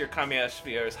raise your Chimera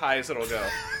Sphere as high as it'll go.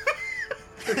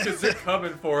 Because they're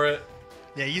coming for it.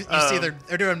 Yeah, you see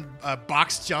they're doing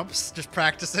box jumps, just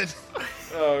practicing.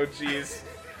 Oh jeez.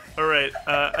 All right,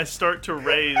 I start to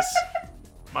raise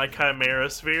my Chimera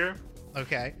Sphere.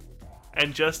 Okay.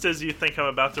 And just as you think I'm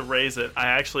about to raise it, I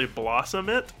actually blossom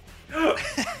it.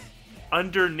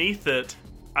 Underneath it,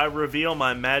 I reveal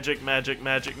my magic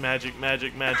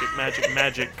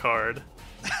card.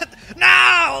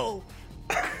 No!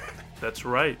 That's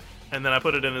right. And then I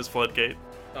put it in his floodgate.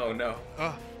 Oh no.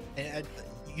 Oh, and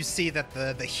you see that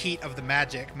the heat of the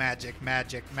magic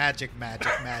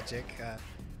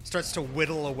starts to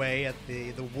whittle away at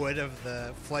the wood of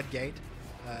the floodgate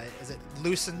as it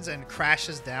loosens and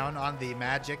crashes down on the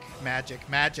magic,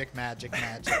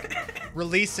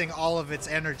 releasing all of its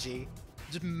energy,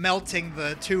 just melting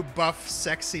the two buff,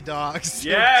 sexy dogs to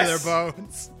their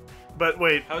bones. But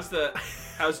wait, how's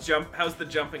the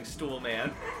jumping stool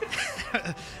man?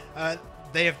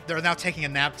 They're now taking a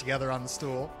nap together on the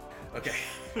stool. Okay.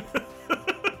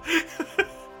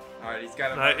 Alright, he's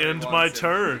got. I end my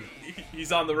turn.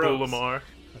 He's on the ropes. Bulamar.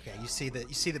 Okay, you see that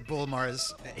Bulamar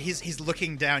is he's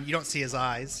looking down. You don't see his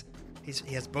eyes.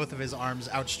 He has both of his arms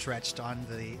outstretched on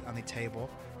the table.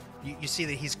 You see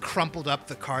that he's crumpled up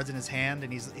the cards in his hand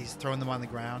and he's throwing them on the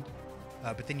ground.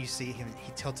 But then you see him.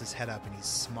 He tilts his head up and he's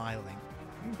smiling.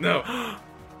 No.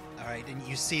 All right, and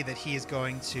you see that he is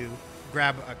going to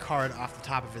grab a card off the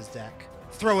top of his deck,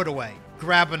 throw it away,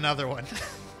 grab another one.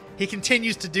 He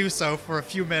continues to do so for a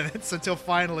few minutes until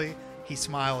finally he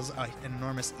smiles an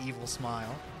enormous evil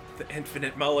smile. The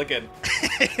infinite mulligan.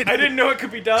 I didn't know it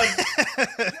could be done.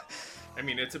 I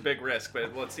mean, it's a big risk,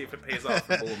 but let's see if it pays off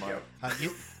for Bulamar.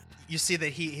 You see that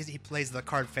he plays the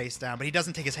card face down, but he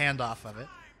doesn't take his hand off of it.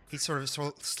 He's sort of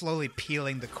slowly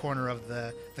peeling the corner of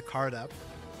the card up.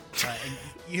 And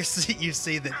you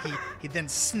see that he then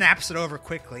snaps it over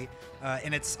quickly,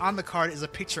 and it's on the card is a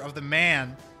picture of the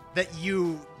man that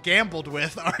you gambled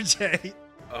with, RJ.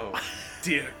 Oh,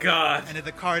 dear God. And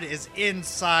the card is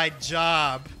Inside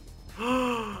Job.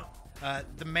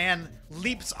 The man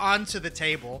leaps onto the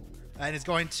table and is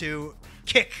going to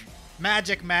kick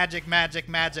magic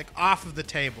off of the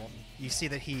table. You see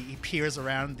that he peers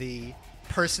around the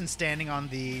person standing on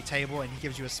the table and he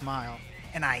gives you a smile.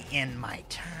 And I end my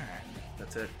turn.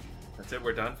 That's it.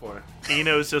 We're done for.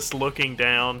 Eno's just looking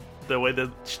down, the way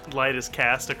the light is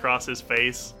cast across his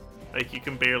face. Like, you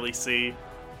can barely see.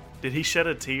 Did he shed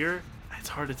a tear? It's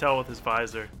hard to tell with his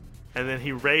visor. And then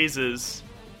he raises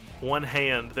one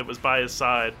hand that was by his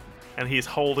side, and he's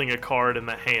holding a card in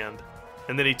the hand.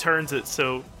 And then he turns it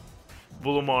so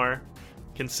Bulamar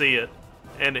can see it.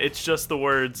 And it's just the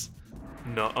words,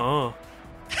 "Nuh-uh."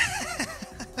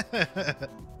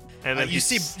 And then you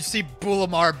see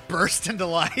Bulamar burst into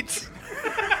light.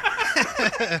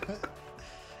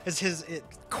 As his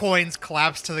coins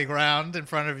collapse to the ground in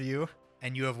front of you,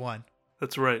 and you have won.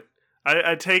 That's right.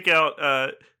 I take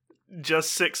out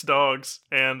just 6 dogs,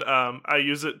 and I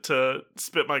use it to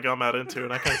spit my gum out into,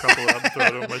 and I kind of crumple it out and throw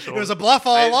it over my shoulder. It was a bluff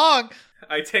all along.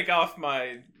 I take off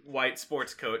my white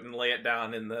sports coat and lay it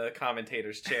down in the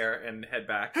commentator's chair and head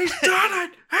back. He's done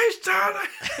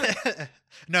it!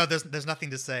 No, there's nothing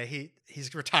to say.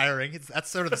 He's retiring. That's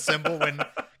sort of the symbol when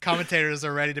commentators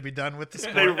are ready to be done with the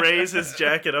sport. They raise his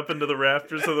jacket up into the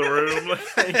rafters of the room.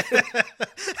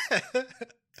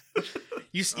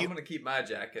 I'm gonna keep my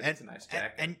jacket. It's a nice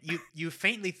jacket. And you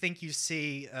faintly think you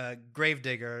see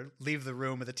Gravedigger leave the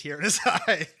room with a tear in his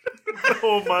eye. The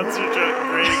whole monster truck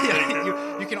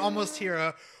Gravedigger. You can almost hear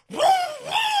a.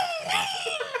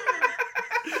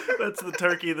 That's the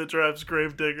turkey that drives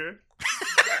Gravedigger.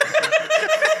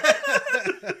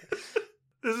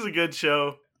 This is a good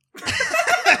show.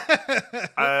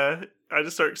 I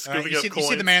just start scooping up coins. You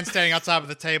see the man standing outside of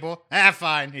the table.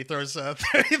 Fine. He throws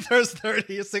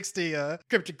 30 or 60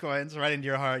 cryptic coins right into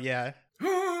your heart. Yeah.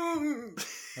 and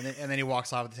then he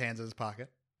walks off with his hands in his pocket.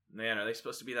 Man, are they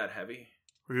supposed to be that heavy?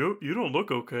 You don't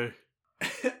look okay.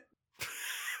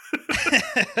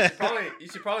 You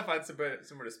should probably find somewhere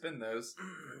to spin those.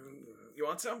 You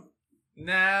want some?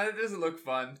 Nah, it doesn't look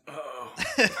fun. Oh.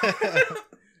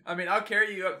 I mean, I'll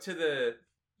carry you up to the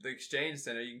exchange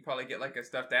center. You can probably get like a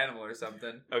stuffed animal or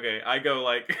something. Okay, I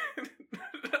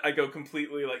go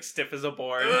completely like stiff as a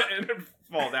board and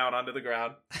fall down onto the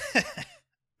ground.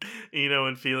 Eno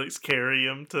and Felix carry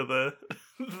him to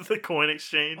the coin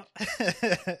exchange.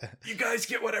 You guys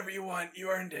get whatever you want. You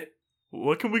earned it.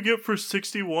 What can we get for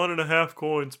 61.5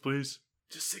 coins, please?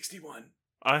 Just 61.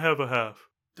 I have a half.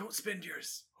 Don't spend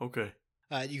yours. Okay.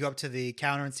 You go up to the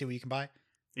counter and see what you can buy?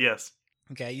 Yes.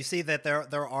 Okay, you see that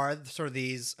there are sort of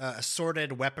these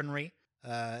assorted weaponry,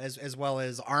 as well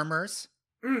as armors.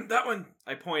 That one.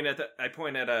 I point at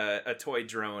a toy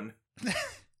drone.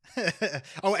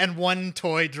 Oh, and one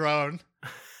toy drone.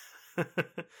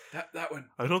 That one.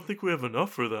 I don't think we have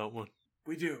enough for that one.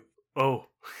 We do. Oh.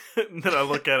 And then I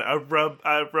look at it. I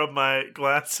rub my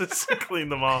glasses and clean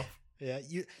them off. Yeah,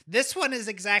 this one is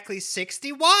exactly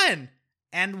 61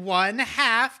 and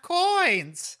 1/2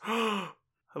 coins. I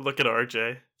look at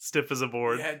RJ, stiff as a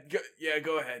board. Go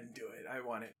ahead and do it. I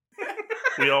want it.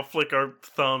 We all flick our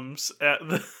thumbs at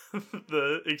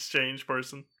the exchange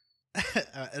person.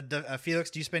 Felix,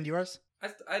 do you spend yours?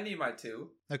 I need my 2.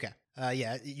 Okay.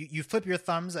 Yeah, you flip your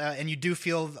thumbs, and you do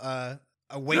feel a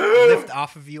weight lift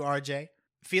off of you, RJ.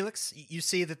 Felix, you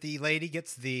see that the lady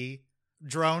gets the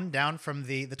drone down from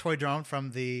the toy drone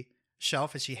from the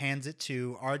shelf as she hands it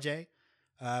to RJ.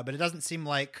 But it doesn't seem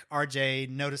like RJ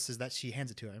notices that she hands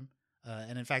it to him.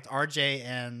 And in fact, RJ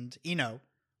and Eno,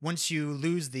 once you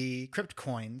lose the crypt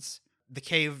coins, the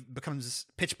cave becomes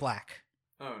pitch black.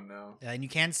 Oh no. And you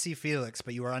can see Felix,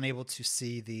 but you are unable to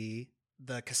see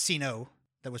the casino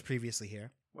that was previously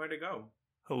here. Where'd it go?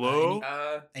 Hello?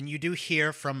 And you do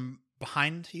hear from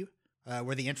behind you,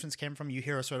 where the entrance came from, you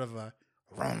hear a sort of a...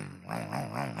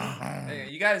 Hey,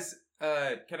 you guys,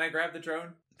 can I grab the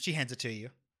drone? She hands it to you.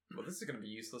 Well, this is gonna be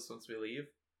useless once we leave.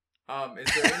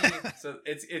 Is there any? So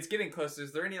it's getting closer.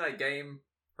 Is there any games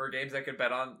I could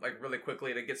bet on really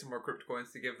quickly to get some more crypt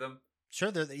coins to give them?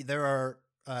 Sure, there are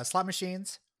slot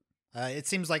machines. It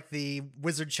seems like the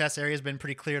wizard chess area has been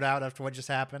pretty cleared out after what just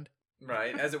happened.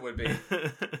 Right, as it would be.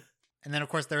 And then, of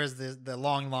course, there is the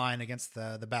long line against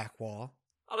the back wall.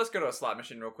 I'll just go to a slot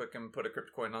machine real quick and put a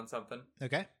crypt coin on something.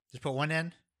 Okay, just put 1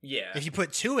 in. Yeah. If you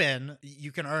put 2 in,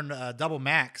 you can earn a double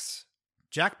max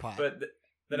jackpot. But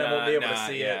then I won't be able to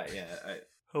see it. Yeah.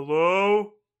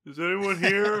 Hello? Is anyone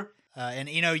here? And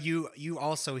you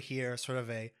also hear sort of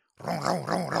a...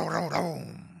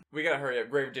 We gotta hurry up.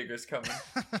 Gravedigger's coming.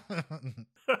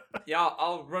 Yeah,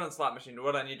 I'll run a slot machine.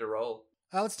 What do I need to roll?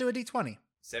 Let's do a d20.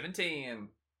 17.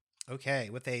 Okay,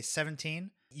 with a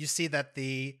 17, you see that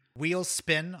the wheels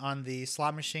spin on the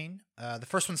slot machine. The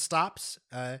first one stops,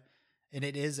 and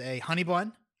it is a honey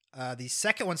bun. The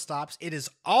second one stops. It is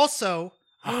also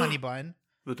a honey bun.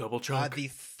 The double chunk. The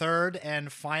third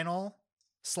and final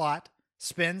slot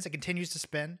spins. It continues to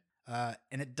spin,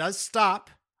 and it does stop.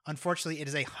 Unfortunately, it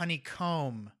is a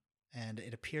honeycomb, and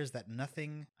it appears that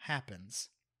nothing happens.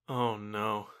 Oh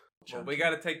no. Well, we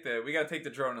gotta take the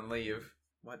drone and leave.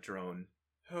 What drone?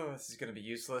 Oh, this is gonna be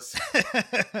useless.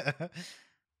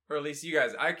 Or at least you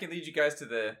guys. I can lead you guys to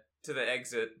the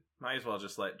exit. Might as well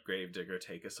just let Gravedigger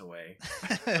take us away.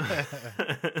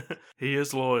 He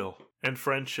is loyal and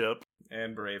friendship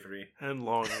And bravery. and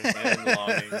longing. And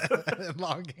longing.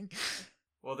 Longing.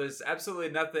 Well, there's absolutely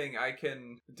nothing I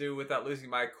can do without losing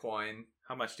my coin.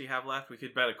 How much do you have left? We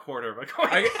could bet a quarter of a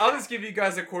coin. I'll just give you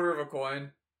guys a quarter of a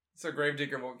coin, so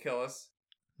Gravedigger won't kill us.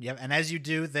 Yep, and as you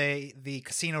do, the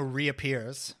casino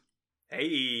reappears.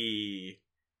 Hey,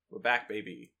 we're back,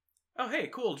 baby. Oh, hey,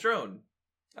 cool drone.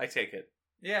 I take it.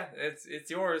 Yeah, it's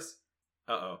yours.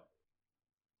 Uh-oh.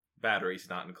 Battery's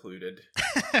not included.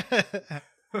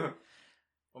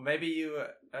 Well, maybe you.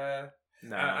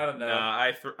 No, I don't know. No,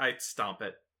 I stomp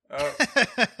it. Oh,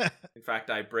 In fact,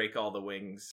 I break all the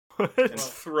wings What? and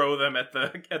throw them at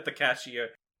the cashier.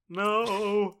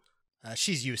 No.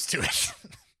 She's used to it.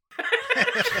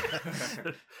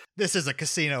 This is a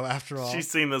casino, after all. She's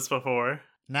seen this before.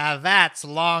 Now that's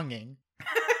longing.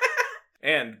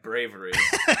 And bravery.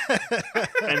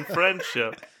 And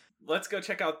friendship. Let's go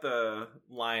check out the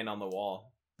line on the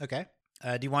wall. Okay.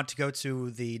 Do you want to go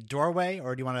to the doorway,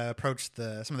 or do you want to approach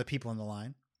some of the people in the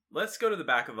line? Let's go to the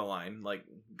back of the line, like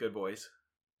good boys.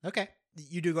 Okay.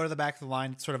 You do go to the back of the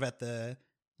line, sort of at the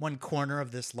one corner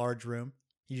of this large room.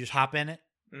 You just hop in it,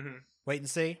 Mm-hmm. wait and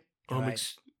see.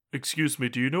 Right. Excuse me,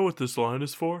 do you know what this line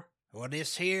is for? Well,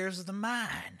 this here's the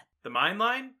mine. The mine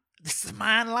line? This is the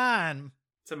mine line.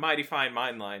 It's a mighty fine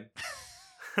mine line.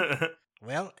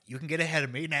 Well, you can get ahead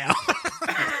of me now.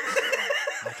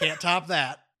 I can't top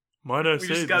that. Might I We say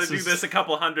just got to do is- this a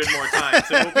couple hundred more times,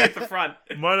 and we'll be at the front.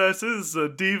 Might I say this is a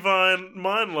divine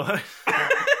mine line?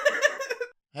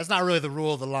 That's not really the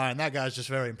rule of the line. That guy's just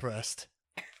very impressed.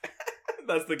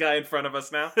 That's the guy in front of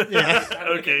us now. Yeah.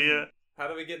 Okay, yeah. How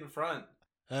do we get in front?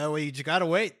 Well, you just gotta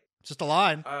wait. It's just a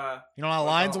line. You know how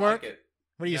lines I work? like it.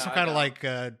 What are you, No, some I kind of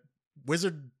don't.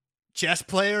 wizard chess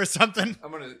player or something?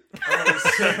 I'm gonna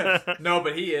No,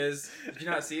 but he is. Did you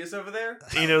not see us over there?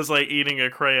 Eno's like eating a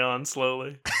crayon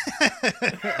slowly,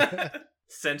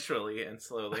 Sensually and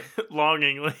slowly.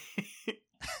 longingly.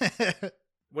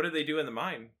 What did they do in the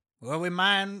mine? Well, we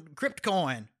mine crypt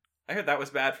coin. I heard that was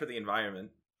bad for the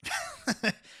environment.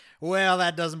 Well,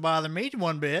 that doesn't bother me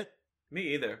one bit.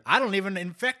 Me either. I don't even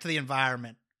infect the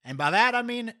environment. And by that, I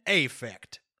mean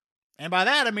affect. And by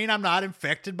that, I mean I'm not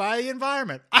infected by the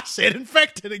environment. I said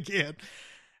infected again.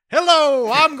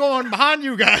 Hello, I'm going behind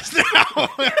you guys now.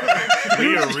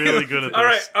 We are really good at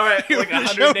this. All right. You Like wanna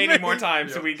show 180 me? more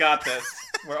times, so we got this.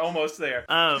 We're almost there.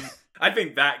 Um, I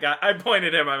think that guy. I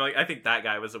pointed him. I'm like, I think that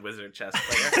guy was a wizard chess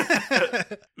player.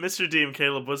 Mr. DM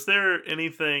Caleb, was there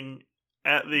anything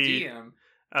at the DM.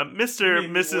 Mr. You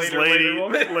mean Mrs. later, Lady, later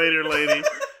woman? later lady,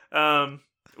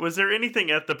 Was there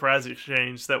anything at the prize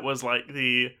exchange that was like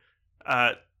the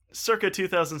circa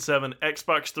 2007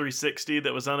 Xbox 360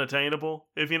 that was unattainable?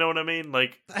 If you know what I mean.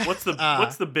 Like, what's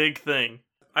the big thing?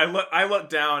 I look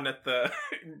down at the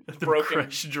broken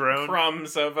crushed drone.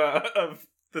 crumbs of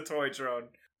the toy drone.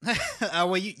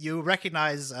 Well, you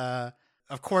recognize,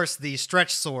 of course, the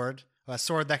stretch sword, a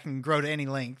sword that can grow to any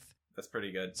length. That's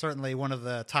pretty good. Certainly one of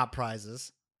the top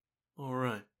prizes. All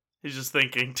right. He's just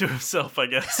thinking to himself, I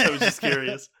guess. I was just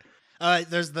curious.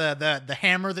 There's the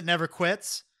hammer that never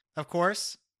quits, of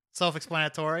course.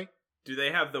 Self-explanatory. Do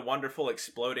they have the wonderful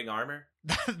exploding armor?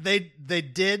 they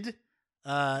did.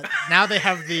 Now they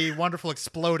have the wonderful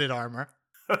exploded armor.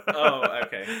 Oh,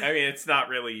 okay. I mean, it's not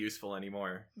really useful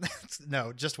anymore.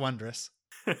 No, just wondrous.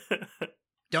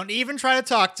 Don't even try to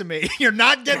talk to me. You're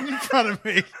not getting in front of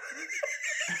me.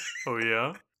 Oh,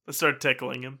 yeah? I start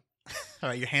tickling him. All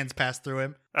right, your hands pass through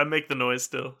him. I make the noise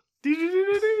still. All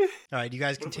right, you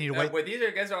guys continue to wait. With these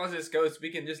against all this ghosts, we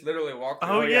can just literally walk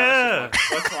through. Oh, yeah.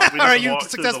 Let's walk. All right, you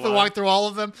successfully walk through all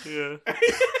of them. Yeah.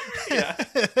 Yeah.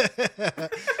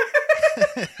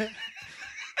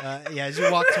 Yeah, as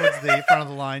you walk towards the front of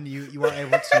the line, you are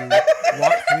able to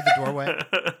walk through the doorway.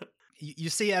 You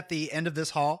see at the end of this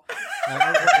hall,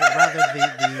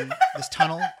 this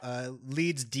tunnel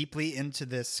leads deeply into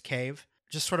this cave.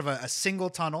 Just sort of a single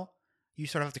tunnel. You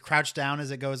sort of have to crouch down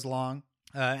as it goes along.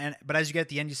 But as you get at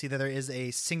the end, you see that there is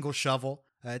a single shovel.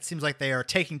 It seems like they are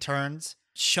taking turns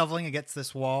shoveling against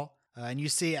this wall. And you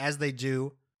see as they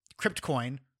do, crypt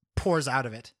coin pours out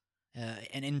of it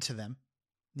and into them.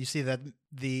 You see that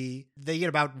they get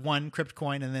about one crypt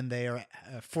coin, and then they are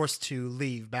forced to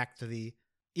leave back to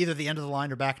either the end of the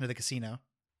line or back into the casino.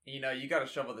 You know, you got to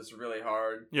shovel this really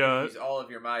hard. Yeah. Use all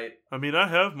of your might. I mean, I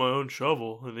have my own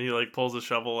shovel, and he like pulls a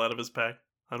shovel out of his pack.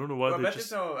 I don't know why Well, they I just.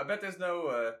 bet there's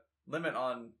no limit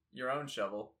on your own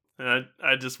shovel. And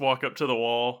I just walk up to the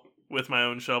wall with my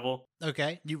own shovel.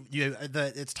 Okay,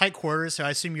 it's tight quarters, so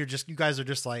I assume you guys are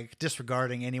just like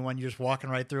disregarding anyone. You're just walking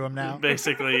right through them now.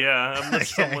 Basically, yeah.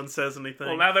 Unless Okay. someone says anything.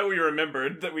 Well, now that we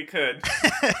remembered that we could.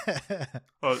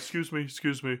 Oh, excuse me.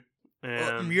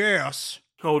 And Yes.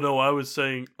 oh no, I was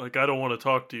saying like I don't want to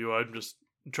talk to you. I'm just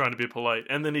trying to be polite.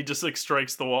 And then he just like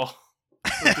strikes the wall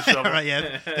with the shovel. Right,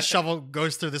 yeah. The shovel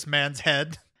goes through this man's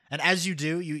head, and as you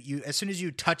do, you as soon as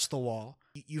you touch the wall,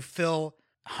 you feel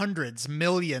hundreds,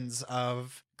 millions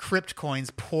of crypt coins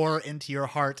pour into your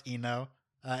heart, Eno.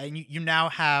 And you now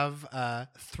have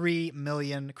 3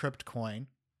 million crypt coin.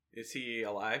 Is he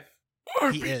alive?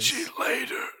 He is. RPG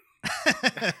later.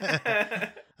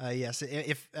 Yes,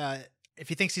 if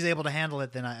he thinks he's able to handle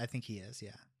it, then I think he is,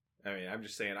 yeah. I mean, I'm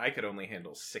just saying I could only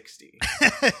handle 60.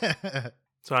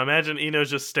 So I imagine Eno's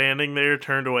just standing there,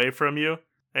 turned away from you,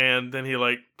 and then he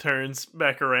like turns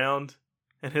back around,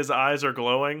 and his eyes are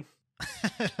glowing.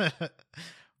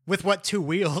 With what 2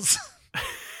 wheels?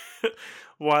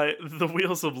 Why, the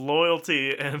wheels of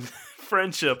loyalty and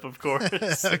friendship, of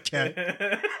course.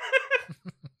 Okay.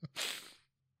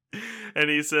 And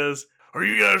he says, "Are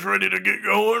you guys ready to get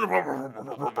going?"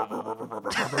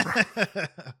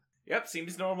 Yep,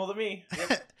 seems normal to me.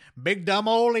 Yep. Big dumb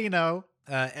old Eno.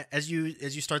 As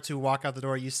you start to walk out the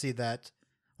door, you see that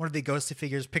one of the ghostly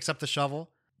figures picks up the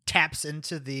shovel, taps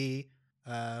into the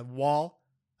wall.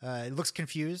 It looks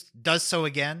confused. Does so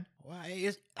again.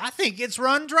 Why? I think it's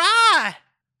run dry.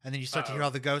 And then you start to hear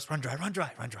all the ghosts, run dry, run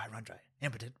dry, run dry, run dry.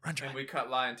 Impotent, run dry. And we cut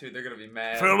line too. They're gonna be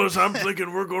mad. Fellas, I'm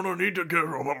thinking we're gonna need to get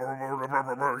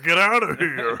out of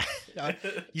here.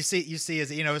 You see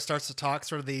as Eno starts to talk,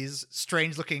 sort of these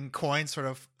strange looking coins sort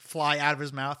of fly out of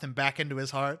his mouth and back into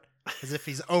his heart, as if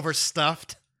he's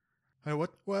overstuffed. Hey,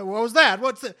 what was that?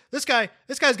 What's this guy?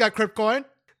 This guy's got crypt coin.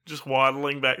 Just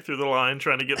waddling back through the line,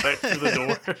 trying to get back through the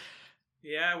door.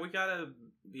 Yeah, we gotta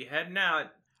be heading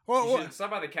out. You should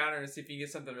stop by the counter and see if you can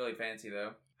get something really fancy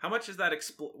though. How much is that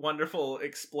wonderful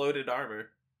exploded armor?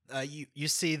 You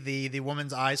see the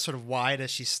woman's eyes sort of wide as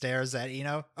she stares at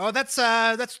Eno. Oh, that's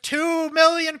 2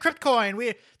 million crypt coin.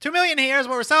 2 million here is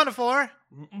what we're selling it for.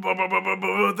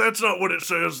 That's not what it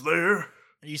says there.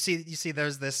 You see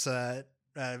there's this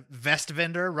vest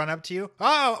vendor run up to you.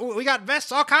 Oh, we got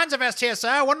vests, all kinds of vests here,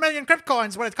 sir. 1 million crypt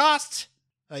coins, what it costs.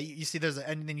 You see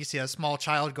and then you see a small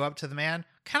child go up to the man.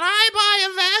 Can I buy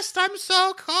a vest? I'm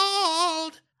so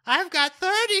cold. I've got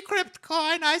 30 crypt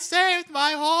coin I saved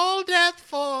my whole death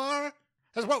for.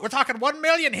 That's what we're talking 1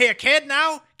 million here, kid.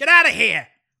 Now get out of here.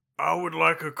 I would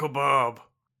like a kebab.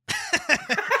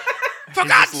 For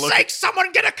God's sake,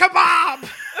 someone get a kebab.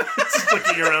 Just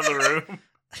looking around the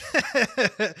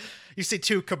room. You see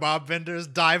 2 kebab vendors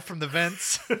dive from the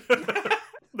vents.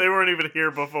 They weren't even here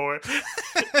before.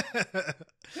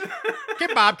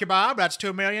 kebab. That's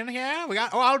 2 million. Yeah, we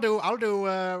got. Oh, I'll do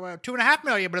 2.5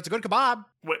 million, but it's a good kebab.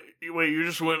 Wait, you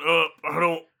just went up. I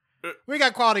don't. We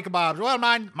got quality kebabs. Well,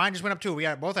 mine just went up too. We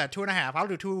got both at 2.5. I'll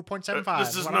do 2.75.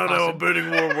 This is not how a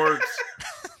bidding war works.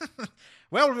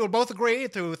 Well, we'll both agree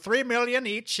to 3 million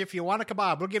each if you want a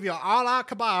kebab. We'll give you all our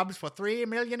kebabs for 3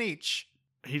 million each.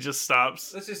 He just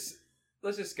stops. Let's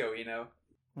just go.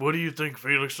 What do you think,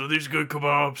 Felix? Are these good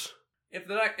kebabs?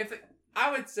 I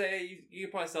would say you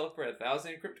could probably sell it for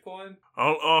 1,000 crypt coin.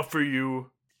 I'll offer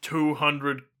you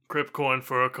 200 crypt coin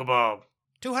for a kebab.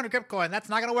 200 crypt coin. That's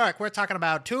not going to work. We're talking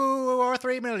about 2 or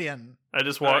 3 million. I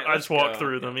just walk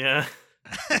through them. Yeah.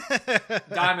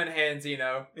 Diamond hands,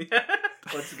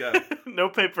 Let's go. No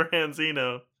paper hands,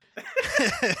 We're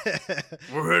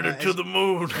headed to the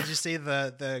moon. Did you see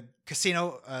the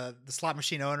casino, the slot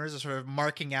machine owners are sort of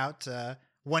marking out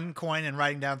 1 coin and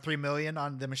writing down 3 million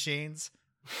on the machines?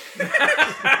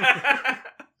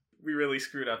 We really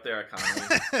screwed up their economy.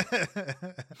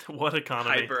 What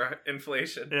economy?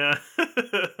 Hyperinflation. Yeah.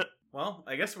 Well,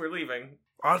 I guess we're leaving.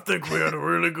 I think we had a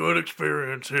really good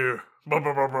experience here. I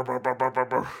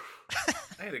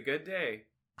had a good day.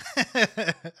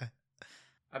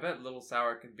 I bet Little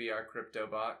Sour could be our crypto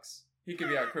box. He could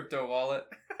be our crypto wallet.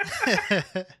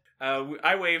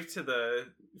 I waved to the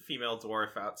female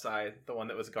dwarf outside, the one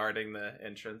that was guarding the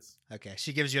entrance. Okay,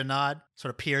 she gives you a nod,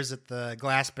 sort of peers at the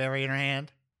glass berry in her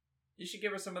hand. You should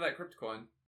give her some of that crypt coin.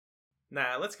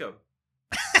 Nah, let's go.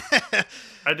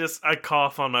 I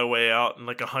cough on my way out, and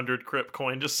like 100 crypt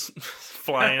coin just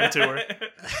fly into her.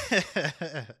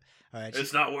 All right,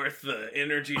 it's not worth the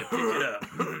energy to pick it up.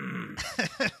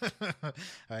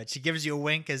 All right, she gives you a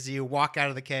wink as you walk out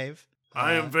of the cave.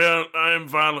 I am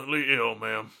violently ill,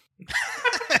 ma'am.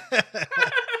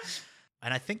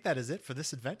 And I think that is it for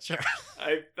this adventure.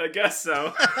 I guess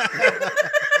so.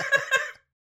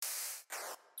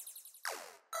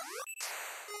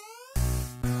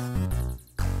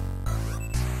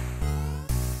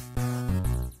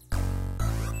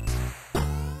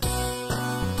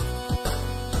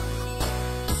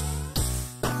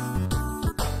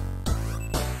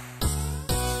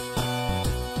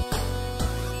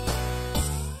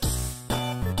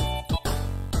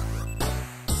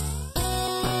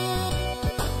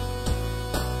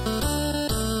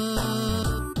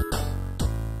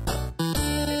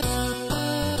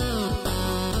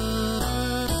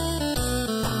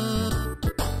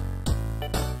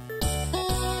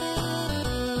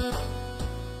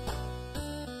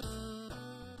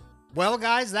 Well,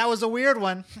 guys, that was a weird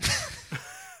one.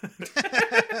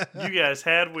 You guys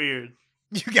had weird.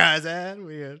 You guys had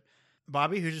weird.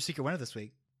 Bobby, who's your secret winner this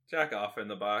week? Jack off in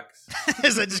the box.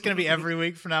 Is that just going to be every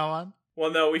week from now on?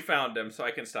 Well, no, we found him, so I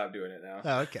can stop doing it now.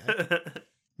 Oh, okay.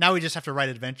 Now we just have to write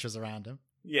adventures around him.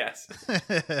 Yes.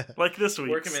 Like this week.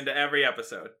 Work him into every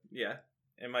episode. Yeah.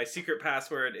 And my secret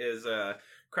password is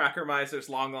Cracker Miser's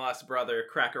long lost brother,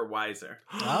 Cracker Wiser.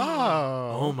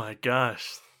 Oh my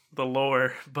gosh. The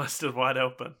lore busted wide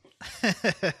open.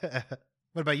 What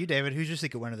about you, David? Who's your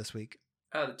secret winner this week?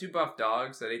 The 2 buff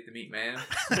dogs that ate the meat man.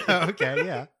 Okay,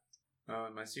 yeah. Oh,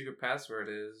 and my secret password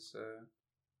is... oh,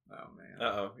 man.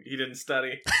 Uh-oh. You didn't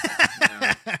study.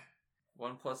 No.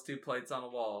 1 + 2 plates on a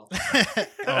wall.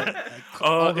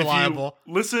 All reliable.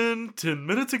 Listen 10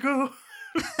 minutes ago.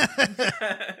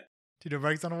 2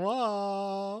 breaks on a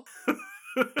wall.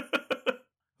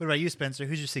 What about you, Spencer?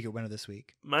 Who's your secret winner this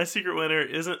week? My secret winner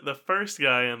isn't the first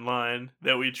guy in line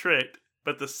that we tricked,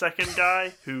 but the second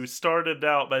guy who started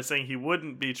out by saying he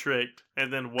wouldn't be tricked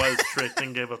and then was tricked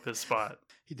and gave up his spot.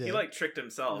 He did. He tricked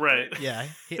himself. Right. Yeah.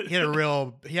 He had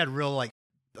real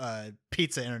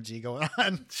pizza energy going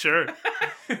on. Sure.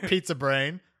 Pizza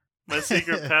brain. My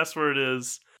secret password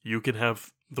is you can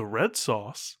have the red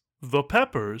sauce, the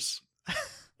peppers,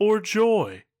 or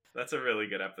joy. That's a really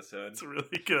good episode. It's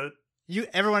really good.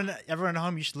 Everyone at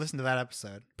home, you should listen to that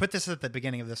episode. Put this at the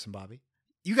beginning of this one, Bobby.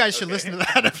 You guys should listen to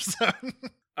that episode.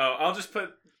 Oh, I'll just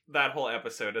put that whole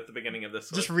episode at the beginning of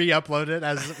this one. Just re-upload it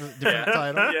as a different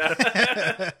title.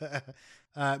 Yeah.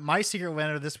 My secret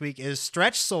winner this week is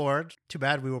Stretch Sword. Too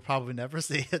bad we will probably never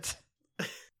see it.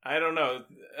 I don't know.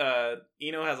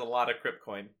 Eno has a lot of crypt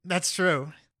coin. That's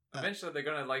true. Eventually, they're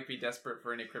gonna be desperate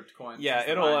for any crypt coins. Yeah,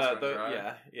 it'll.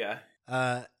 Yeah.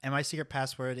 And my secret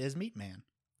password is Meat Man.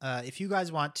 If you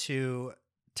guys want to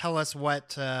tell us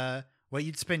what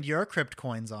you'd spend your crypt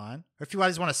coins on, or if you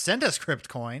guys want to send us crypt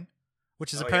coin,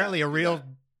 which is apparently a real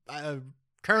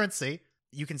currency,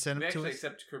 you can send it to us. We actually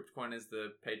accept crypt coin as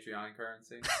the Patreon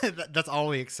currency. That's all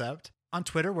we accept. On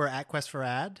Twitter, we're at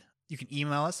Quest4Ad. You can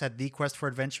email us at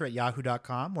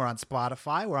thequestforadventure@yahoo.com. We're on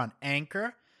Spotify. We're on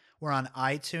Anchor. We're on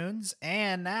iTunes,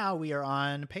 and now we are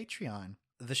on Patreon.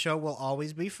 The show will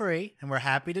always be free, and we're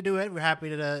happy to do it. We're happy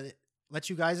to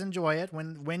let you guys enjoy it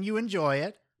when you enjoy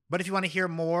it. But if you want to hear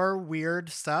more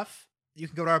weird stuff, you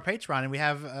can go to our Patreon, and we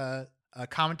have a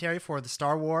commentary for the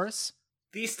Star Wars,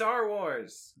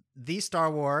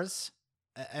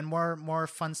 and more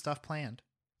fun stuff planned.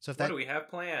 So what do we have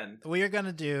planned? We are going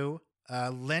to do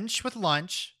Lynch with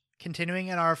Lunch, continuing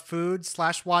in our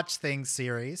food/watch things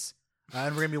series.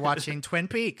 And we're going to be watching Twin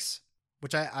Peaks,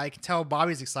 which I can tell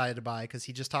Bobby's excited by because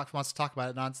he just wants to talk about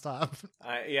it nonstop.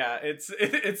 Yeah, it's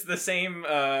the same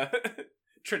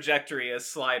trajectory as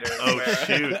Sliders. Oh,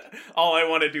 shoot. All I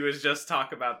want to do is just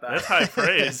talk about that. That's high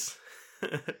praise.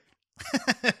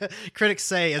 Critics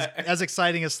say as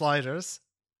exciting as Sliders.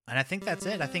 And I think that's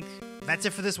it. I think that's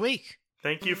it for this week.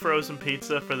 Thank you, Frozen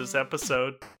Pizza, for this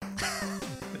episode.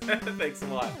 Thanks a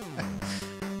lot.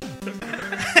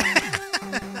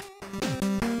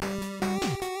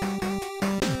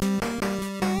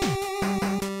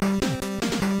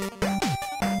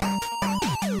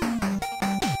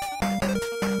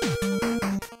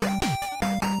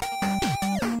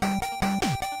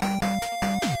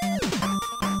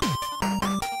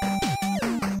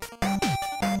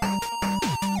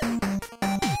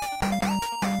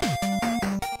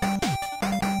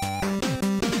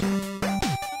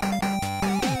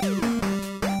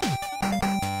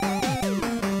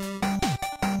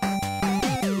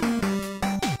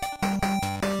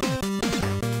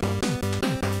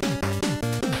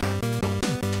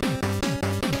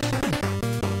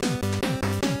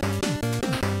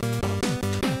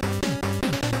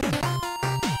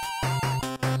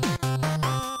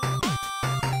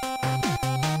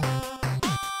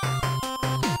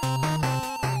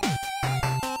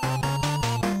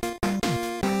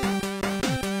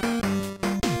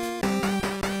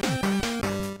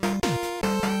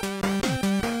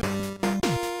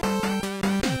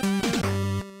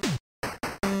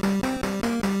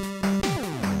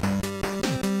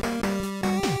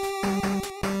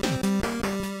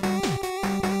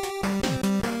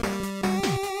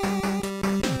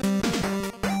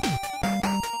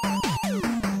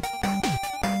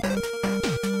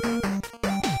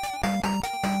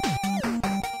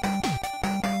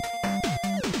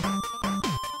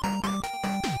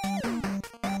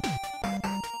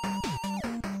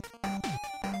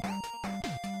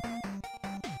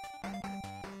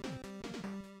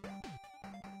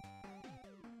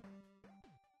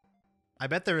 I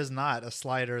bet there is not a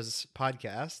Sliders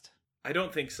podcast. I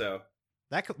don't think so.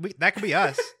 That could be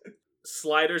us.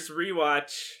 Sliders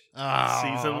rewatch. Oh.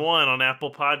 Season 1 on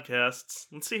Apple Podcasts.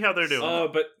 Let's see how they're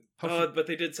doing. But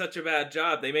they did such a bad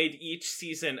job. They made each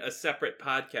season a separate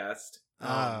podcast.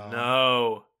 Oh.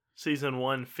 No. Season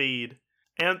 1 feed.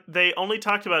 And they only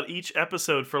talked about each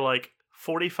episode for like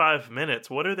 45 minutes.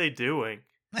 What are they doing?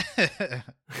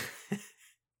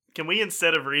 Can we,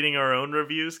 instead of reading our own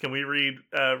reviews, can we read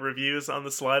reviews on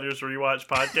the Sliders Rewatch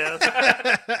podcast?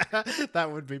 That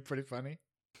would be pretty funny.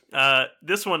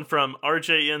 This one from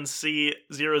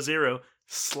RJNC00.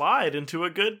 Slide into a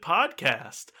good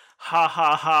podcast. Ha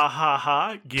ha ha ha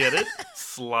ha. Get it?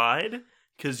 Slide?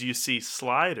 Because you see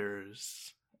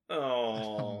sliders.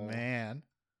 Oh, man.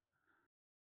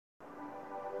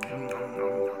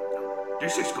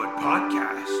 This is good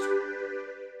podcast.